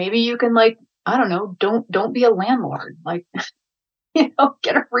 maybe you can, like, I don't know, don't be a landlord. Like, you know,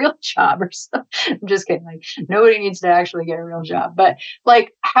 get a real job or something. I'm just kidding. Like, nobody needs to actually get a real job. But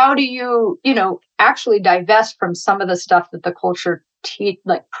like, how do you, you know, actually divest from some of the stuff that the culture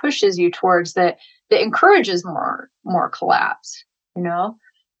like pushes you towards that encourages more collapse? You know,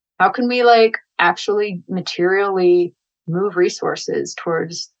 how can we like actually materially move resources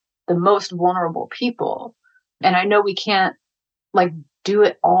towards the most vulnerable people? And I know we can't like do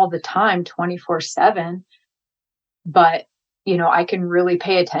it all the time, 24/7, but, I can really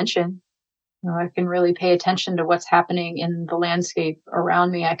pay attention. I can really pay attention to what's happening in the landscape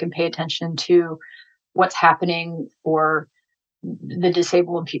around me. I can pay attention to what's happening for the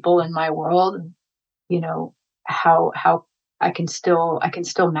disabled people in my world. How I can still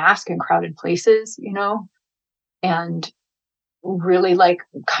mask in crowded places, and really like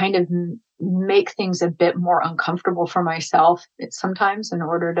kind of make things a bit more uncomfortable for myself sometimes in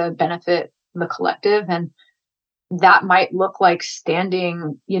order to benefit the collective. And that might look like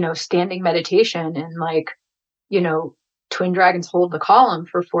standing meditation and like, twin dragons hold the column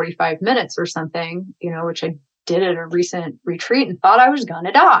for 45 minutes or something, which I did at a recent retreat and thought I was going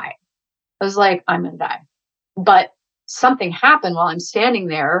to die. I was like, I'm going to die. But something happened while I'm standing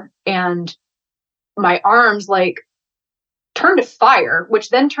there and my arms like turned to fire, which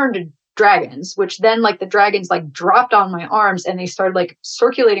then turned to dragons, which then like the dragons like dropped on my arms and they started like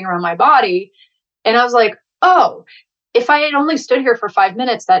circulating around my body. And I was like, oh, if I had only stood here for 5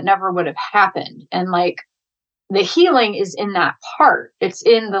 minutes, that never would have happened. And like the healing is in that part. It's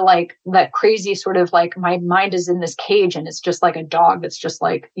in the like that crazy sort of like my mind is in this cage and it's just like a dog that's just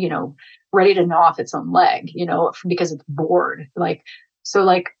like, ready to gnaw off its own leg, because it's bored. Like, so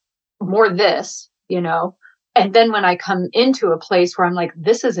like more this, and then when I come into a place where I'm like,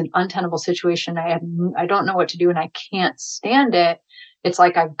 this is an untenable situation, I don't know what to do and I can't stand it. It's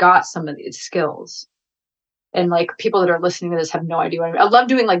like I've got some of these skills. And like people that are listening to this have no idea what I mean. I love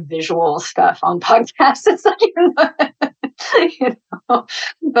doing like visual stuff on podcasts. It's like,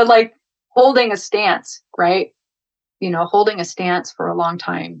 but like holding a stance, right? Holding a stance for a long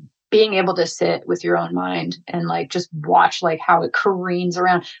time, being able to sit with your own mind and like just watch like how it careens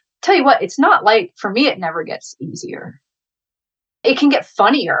around. Tell you what, it's not like, for me, it never gets easier. It can get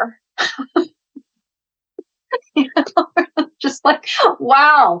funnier. Just like,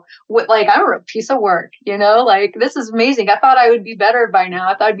 wow, like I'm a piece of work, like this is amazing. I thought I would be better by now.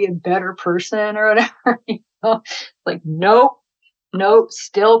 I thought I'd be a better person or whatever. Like, nope,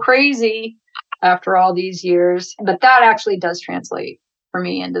 still crazy after all these years. But that actually does translate for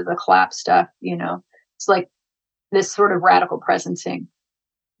me into the collapse stuff. It's like this sort of radical presencing.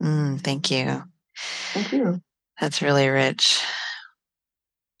 Thank you. Thank you. That's really rich.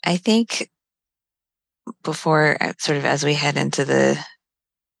 I think before sort of as we head into the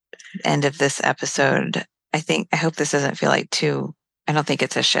end of this episode, I hope this doesn't feel like I don't think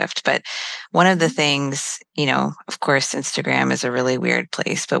it's a shift, but one of the things, of course, Instagram is a really weird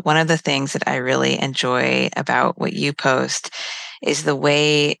place, but one of the things that I really enjoy about what you post is the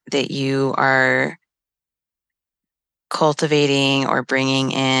way that you are cultivating or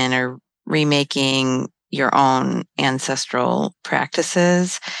bringing in or remaking your own ancestral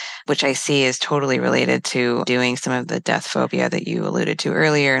practices, which I see is totally related to doing some of the death phobia that you alluded to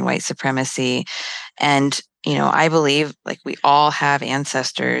earlier and white supremacy. And, I believe like we all have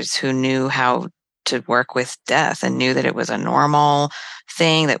ancestors who knew how to work with death and knew that it was a normal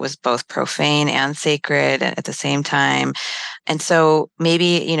thing that was both profane and sacred at the same time. And so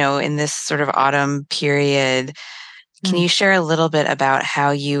maybe, in this sort of autumn period, can you share a little bit about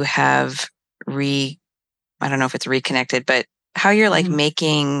how you have I don't know if it's reconnected, but how you're like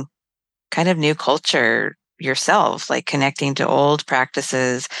making kind of new culture yourself, like connecting to old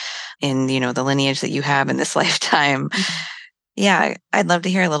practices in, the lineage that you have in this lifetime. Yeah, I'd love to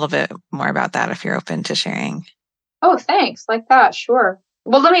hear a little bit more about that if you're open to sharing. Oh, thanks. Like that. Sure.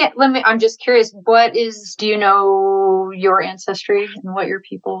 Well, let me, I'm just curious, do you know your ancestry and what your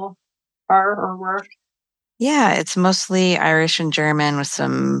people are or were? Yeah, it's mostly Irish and German with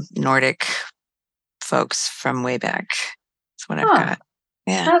some Nordic folks from way back. That's what I've got.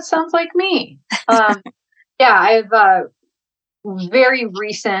 Yeah. That sounds like me. Yeah, I have very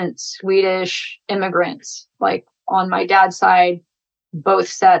recent Swedish immigrants, like on my dad's side. Both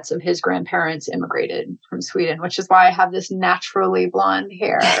sets of his grandparents immigrated from Sweden, which is why I have this naturally blonde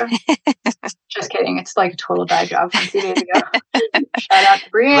hair. Just kidding. It's like a total dye job from 2 days ago. Shout out to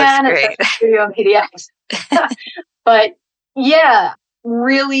Brienne at the studio and PDX. But yeah,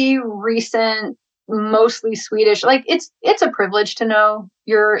 really recent, mostly Swedish. Like it's a privilege to know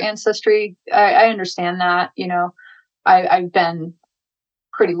your ancestry. I understand that, I've been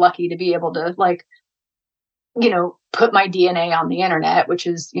pretty lucky to be able to like, put my DNA on the internet, which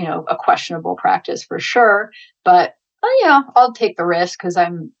is, a questionable practice for sure. But, I'll take the risk because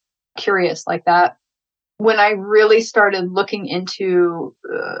I'm curious like that. When I really started looking into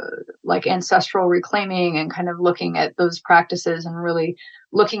like ancestral reclaiming and kind of looking at those practices and really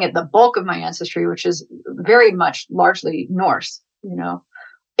looking at the bulk of my ancestry, which is very much largely Norse,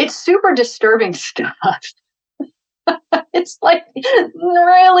 it's super disturbing stuff. It's like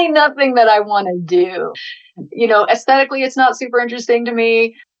really nothing that I want to do. Aesthetically, it's not super interesting to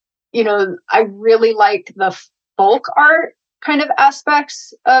me. I really like the folk art kind of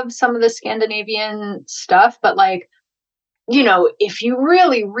aspects of some of the Scandinavian stuff. But like, if you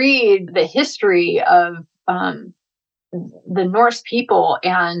really read the history of the Norse people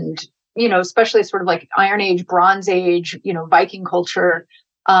and, especially sort of like Iron Age, Bronze Age, Viking culture,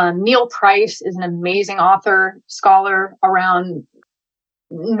 Neil Price is an amazing author, scholar around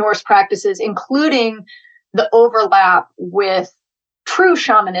Norse practices, including the overlap with true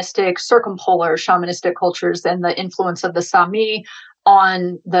shamanistic, circumpolar shamanistic cultures and the influence of the Sami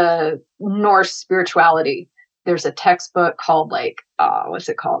on the Norse spirituality. There's a textbook called what's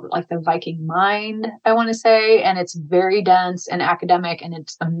it called? Like the Viking Mind, I want to say. And it's very dense and academic and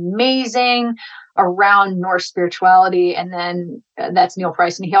it's amazing around Norse spirituality. And then that's Neil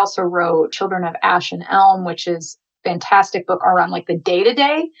Price. And he also wrote Children of Ash and Elm, which is a fantastic book around like the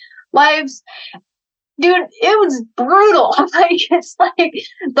day-to-day lives. Dude, it was brutal. It's like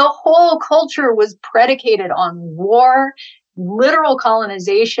the whole culture was predicated on war, literal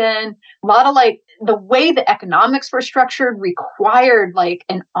colonization, a lot of like the way the economics were structured required like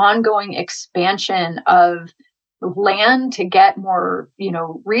an ongoing expansion of land to get more,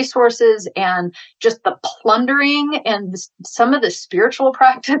 resources, and just the plundering and some of the spiritual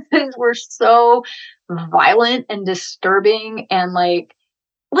practices were so violent and disturbing and like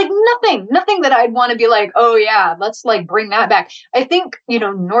nothing that I'd want to be like, oh yeah, let's like bring that back. I think,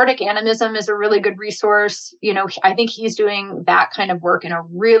 Nordic animism is a really good resource. I think he's doing that kind of work in a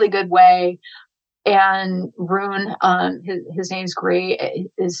really good way. And Rune, his name's great,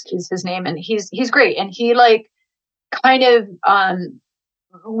 is his name. And he's great. And he like kind of,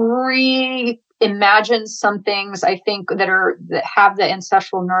 reimagines some things I think that have the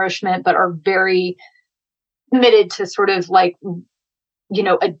ancestral nourishment, but are very committed to sort of like,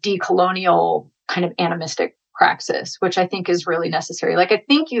 a decolonial kind of animistic praxis, which I think is really necessary. Like, I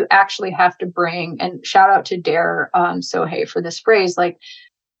think you actually have to bring, and shout out to Dare Sohei for this phrase, like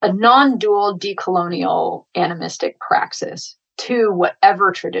a non-dual decolonial animistic praxis to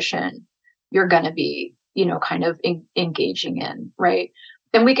whatever tradition you're going to be, kind of engaging in, right?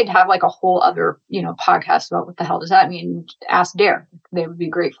 And we could have like a whole other, podcast about what the hell does that mean? Ask Dare. They would be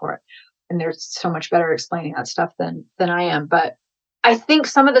great for it. And they're so much better explaining that stuff than I am. But I think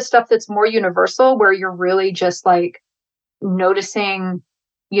some of the stuff that's more universal, where you're really just like noticing,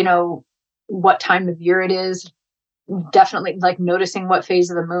 what time of year it is, definitely like noticing what phase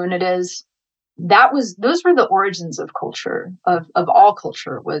of the moon it is. Those were the origins of culture, of all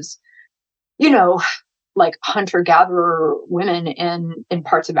culture, was, like hunter-gatherer women in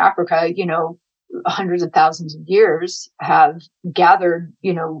parts of Africa, hundreds of thousands of years have gathered,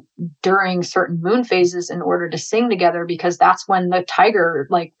 during certain moon phases in order to sing together, because that's when the tiger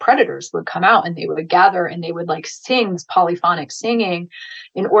like predators would come out and they would gather and they would like sing this polyphonic singing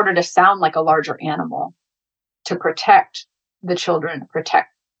in order to sound like a larger animal, to protect the children, protect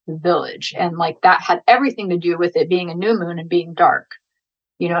the village. And like that had everything to do with it being a new moon and being dark.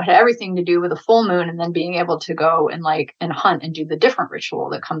 It had everything to do with a full moon and then being able to go and hunt and do the different ritual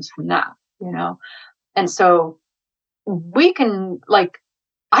that comes from that. And so we can I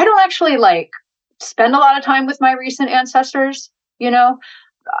don't actually spend a lot of time with my recent ancestors.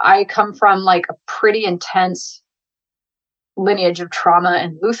 I come from like a pretty intense lineage of trauma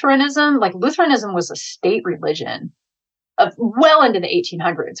and Lutheranism. Like Lutheranism was a state religion of well into the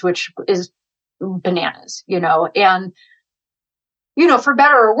 1800s, which is bananas, and, for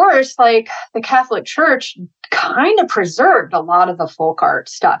better or worse, like the Catholic Church kind of preserved a lot of the folk art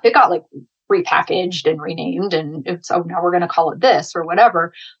stuff. It got repackaged and renamed, and now we're going to call it this or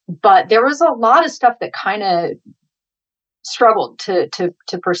whatever. But there was a lot of stuff that kind of struggled to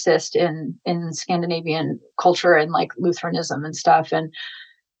persist in Scandinavian culture and like Lutheranism and stuff. And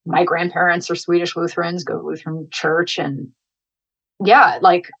my grandparents are Swedish Lutherans, go to Lutheran church. And yeah,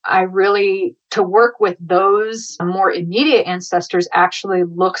 I really, to work with those more immediate ancestors actually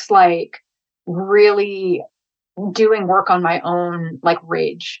looks like really doing work on my own,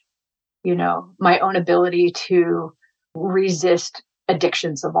 rage, my own ability to resist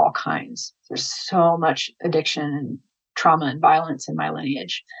addictions of all kinds. There's so much addiction and trauma and violence in my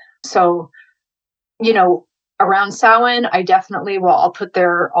lineage. So, around Samhain, I definitely, I'll put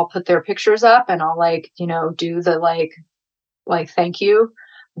their pictures up and I'll do the thank you,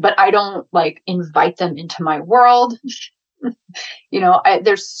 but I don't invite them into my world.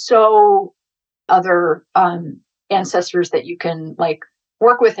 There's so other ancestors that you can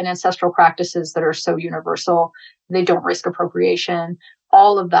work with in ancestral practices that are so universal. They don't risk appropriation.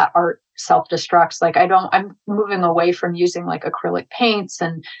 All of that art self-destructs. Like I'm moving away from using like acrylic paints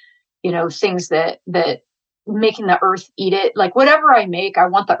and, things that making the earth eat it. Like whatever I make, I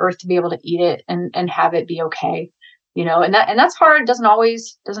want the earth to be able to eat it and have it be okay. And that's hard. It doesn't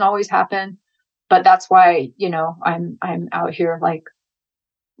always happen. But that's why, I'm out here like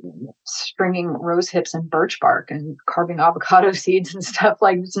stringing rose hips and birch bark and carving avocado seeds and stuff.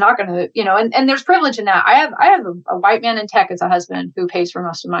 Like it's not going to, and there's privilege in that. I have a white man in tech as a husband who pays for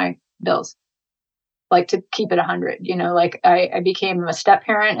most of my bills, like to keep it 100, like I became a step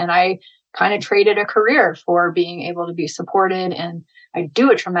parent and I kind of traded a career for being able to be supported. And I do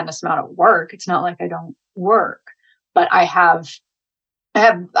a tremendous amount of work. It's not like I don't work, but I have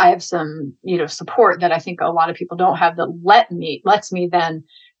some, support that I think a lot of people don't have that lets me then,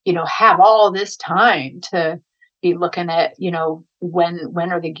 have all this time to be looking at,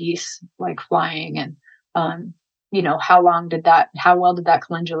 when are the geese like flying and, how well did that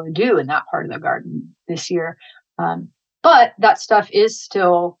calendula do in that part of the garden this year? But that stuff is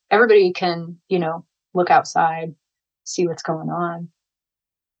still, everybody can, look outside, see what's going on.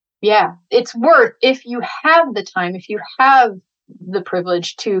 Yeah, it's worth, if you have the time, if you have the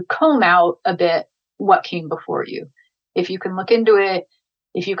privilege to comb out a bit what came before you. If you can look into it,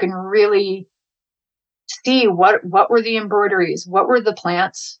 if you can really see what were the embroideries, what were the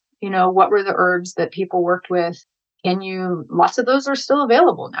plants, what were the herbs that people worked with, lots of those are still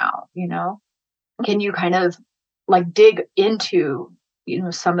available now, can you kind of like dig into,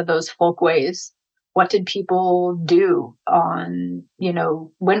 some of those folk ways? What did people do on,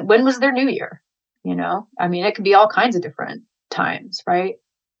 when was their new year? I mean, it could be all kinds of different times, right?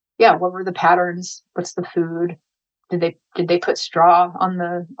 Yeah. What were the patterns? What's the food? Did they put straw on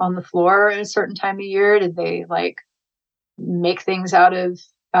the floor at a certain time of year? Did they like make things out of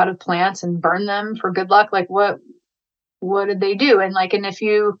plants and burn them for good luck? Like what did they do? And if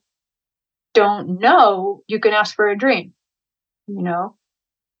you don't know, you can ask for a dream,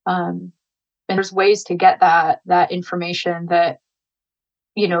 and there's ways to get that information that,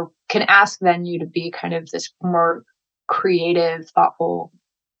 can ask then you to be kind of this more creative, thoughtful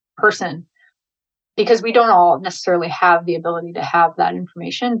person, because we don't all necessarily have the ability to have that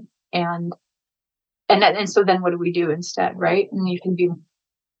information. And so then what do we do instead? Right. And you can be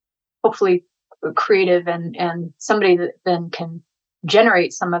hopefully creative and somebody that then can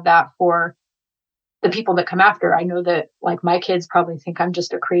generate some of that for the people that come after. I know that like my kids probably think I'm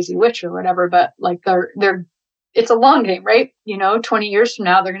just a crazy witch or whatever, but like they're it's a long game, right? 20 years from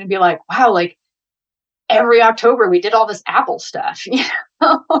now, they're going to be like, wow, like every October we did all this apple stuff,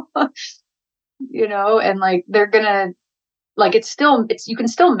 and like, they're going to like, you can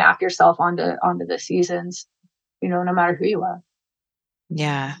still map yourself onto the seasons, no matter who you are.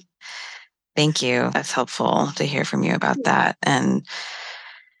 Yeah. Thank you. That's helpful to hear from you about that. And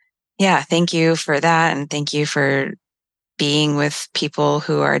yeah, thank you for that. And thank you for being with people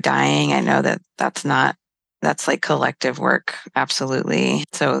who are dying. I know that's like collective work. Absolutely.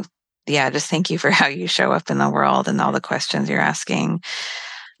 So yeah, just thank you for how you show up in the world and all the questions you're asking.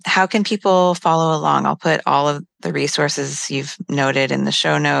 How can people follow along? I'll put all of the resources you've noted in the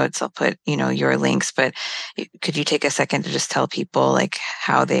show notes. I'll put, your links, but could you take a second to just tell people like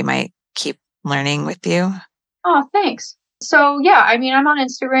how they might keep learning with you? Oh, thanks. So yeah, I mean, I'm on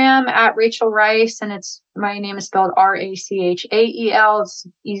Instagram at Rachael Rice, and my name is spelled Rachael. It's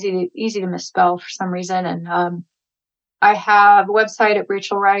easy to misspell for some reason. And I have a website at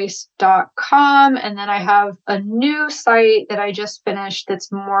rachaelrice.com, and then I have a new site that I just finished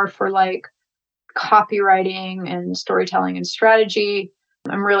that's more for like copywriting and storytelling and strategy.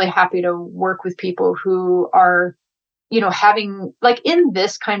 I'm really happy to work with people who are, having like in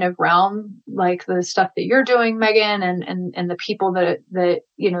this kind of realm, like the stuff that you're doing, Megan, and the people that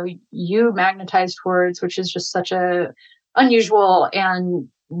you magnetize towards, which is just such a unusual and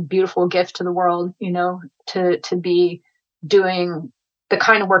beautiful gift to the world, to be doing the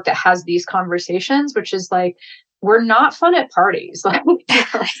kind of work that has these conversations, which is like, we're not fun at parties. Like,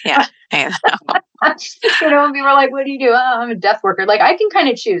 yeah, I know. And people are like, what do you do? Oh, I'm a death worker. Like, I can kind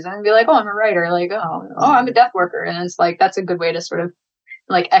of choose and be like, oh, I'm a writer. Like, oh, I'm a death worker. And it's like, that's a good way to sort of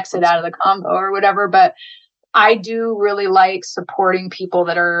like exit out of the combo or whatever. But I do really like supporting people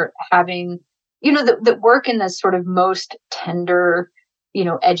that are having, that work in this sort of most tender,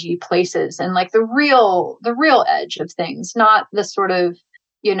 edgy places, and like the real edge of things, not the sort of,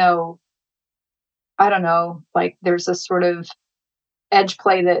 I don't know, like there's a sort of edge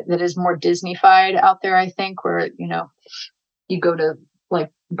play that is more Disney-fied out there, I think, where, you go to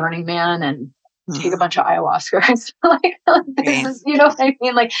like Burning Man and take a bunch of ayahuasca. like this is, what I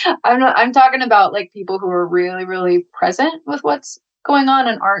mean? Like, I'm talking about like people who are really, really present with what's going on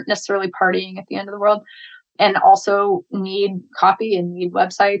and aren't necessarily partying at the end of the world, and also need copy and need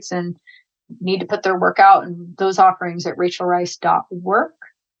websites and need to put their work out, and those offerings at rachelrice.work.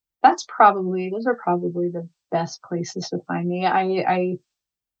 Those are probably the best places to find me.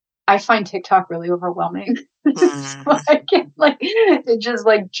 I find TikTok really overwhelming. So I can't, it just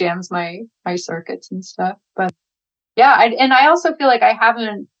jams my circuits and stuff. But yeah, I also feel like I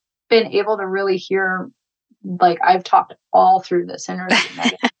haven't been able to really hear, I've talked all through this interview,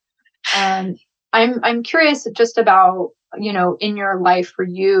 Megan. And I'm curious just about, in your life for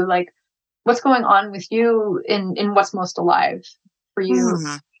you, what's going on with you in what's most alive for you,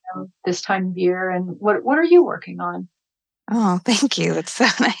 this time of year, and what are you working on? Oh, thank you. It's so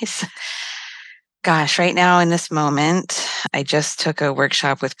nice. Gosh, right now in this moment, I just took a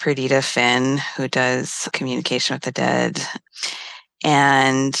workshop with Perdita Finn, who does communication with the dead.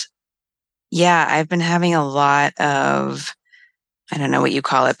 And yeah, I've been having a lot of, I don't know what you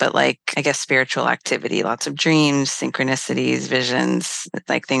call it, but I guess spiritual activity, lots of dreams, synchronicities, visions,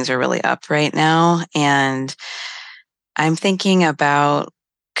 things are really up right now. And I'm thinking about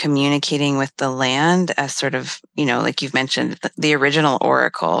communicating with the land as sort of, like you've mentioned, the original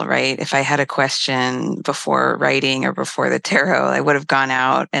oracle, right? If I had a question before writing or before the tarot, I would have gone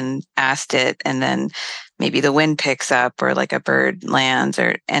out and asked it, and then maybe the wind picks up or a bird lands,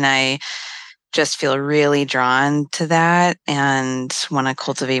 and I just feel really drawn to that and want to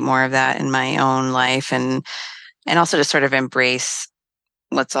cultivate more of that in my own life, and also to sort of embrace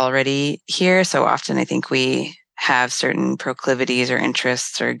what's already here. So often I think we have certain proclivities or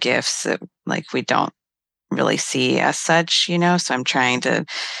interests or gifts that we don't really see as such, so I'm trying to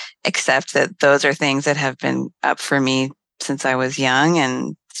accept that those are things that have been up for me since I was young,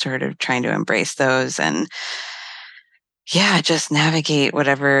 and sort of trying to embrace those, and yeah, just navigate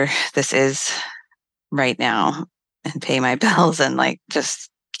whatever this is right now and pay my bills, and just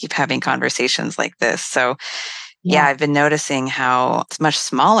keep having conversations like this. So yeah, I've been noticing how much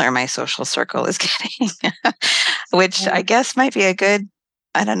smaller my social circle is getting, which I guess might be a good,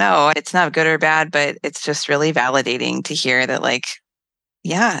 I don't know, it's not good or bad, but it's just really validating to hear that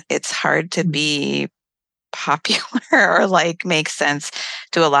yeah, it's hard to be popular or make sense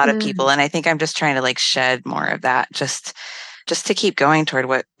to a lot of people. And I think I'm just trying to shed more of that just to keep going toward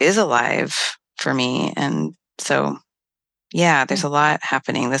what is alive for me. And so, yeah, there's a lot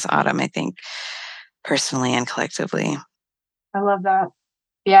happening this autumn, I think, personally and collectively. I love that.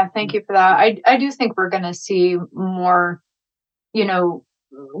 Yeah, thank you for that. I do think we're going to see more,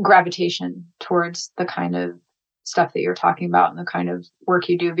 gravitation towards the kind of stuff that you're talking about and the kind of work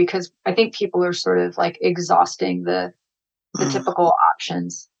you do, because I think people are sort of exhausting the typical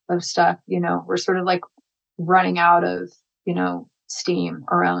options of stuff. We're sort of running out of, steam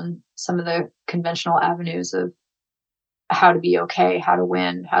around some of the conventional avenues of how to be okay, how to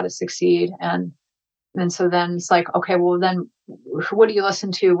win, how to succeed. And so then it's okay, well then what do you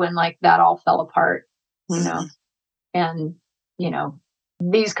listen to when that all fell apart, and,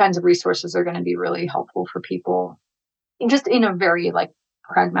 these kinds of resources are going to be really helpful for people just in a very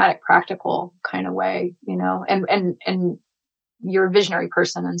pragmatic, practical kind of way, and you're a visionary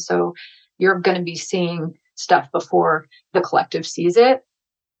person. And so you're going to be seeing stuff before the collective sees it,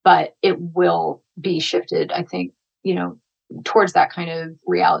 but it will be shifted, I think, towards that kind of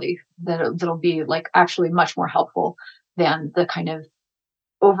reality that'll be actually much more helpful than the kind of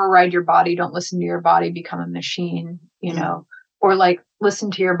override your body, don't listen to your body, become a machine, or listen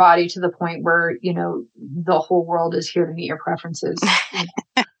to your body to the point where, the whole world is here to meet your preferences,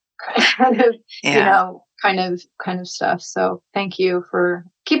 kind of stuff. So thank you for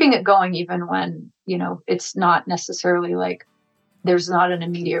keeping it going, even when, it's not necessarily there's not an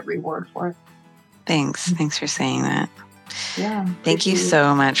immediate reward for it. Thanks for saying that. Yeah. Thank you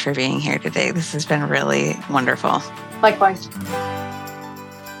so much for being here today. This has been really wonderful. Likewise.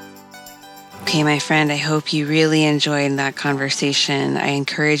 Okay, my friend, I hope you really enjoyed that conversation. I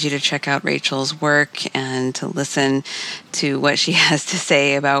encourage you to check out Rachael's work and to listen to what she has to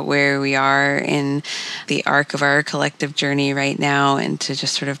say about where we are in the arc of our collective journey right now, and to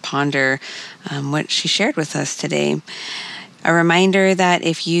just sort of ponder what she shared with us today. A reminder that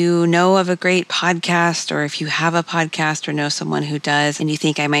if you know of a great podcast, or if you have a podcast or know someone who does, and you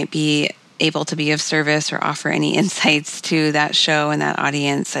think I might be able to be of service or offer any insights to that show and that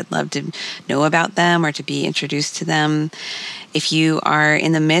audience, I'd love to know about them or to be introduced to them. If you are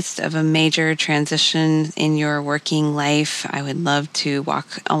in the midst of a major transition in your working life, I would love to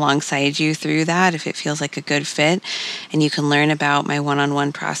walk alongside you through that if it feels like a good fit. And you can learn about my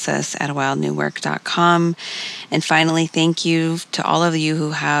one-on-one process at wildnewwork.com. And finally, thank you to all of you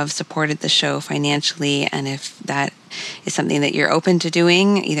who have supported the show financially. And if that is something that you're open to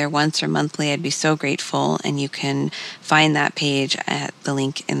doing either once or monthly, I'd be so grateful. And you can find that page at the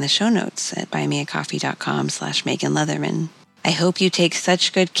link in the show notes at buymeacoffee.com/Megan Leatherman. I hope you take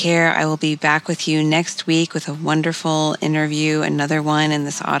such good care. I will be back with you next week with a wonderful interview, another one in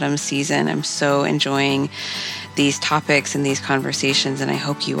this autumn season. I'm so enjoying these topics and these conversations, and I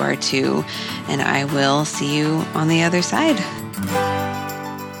hope you are too. And I will see you on the other side.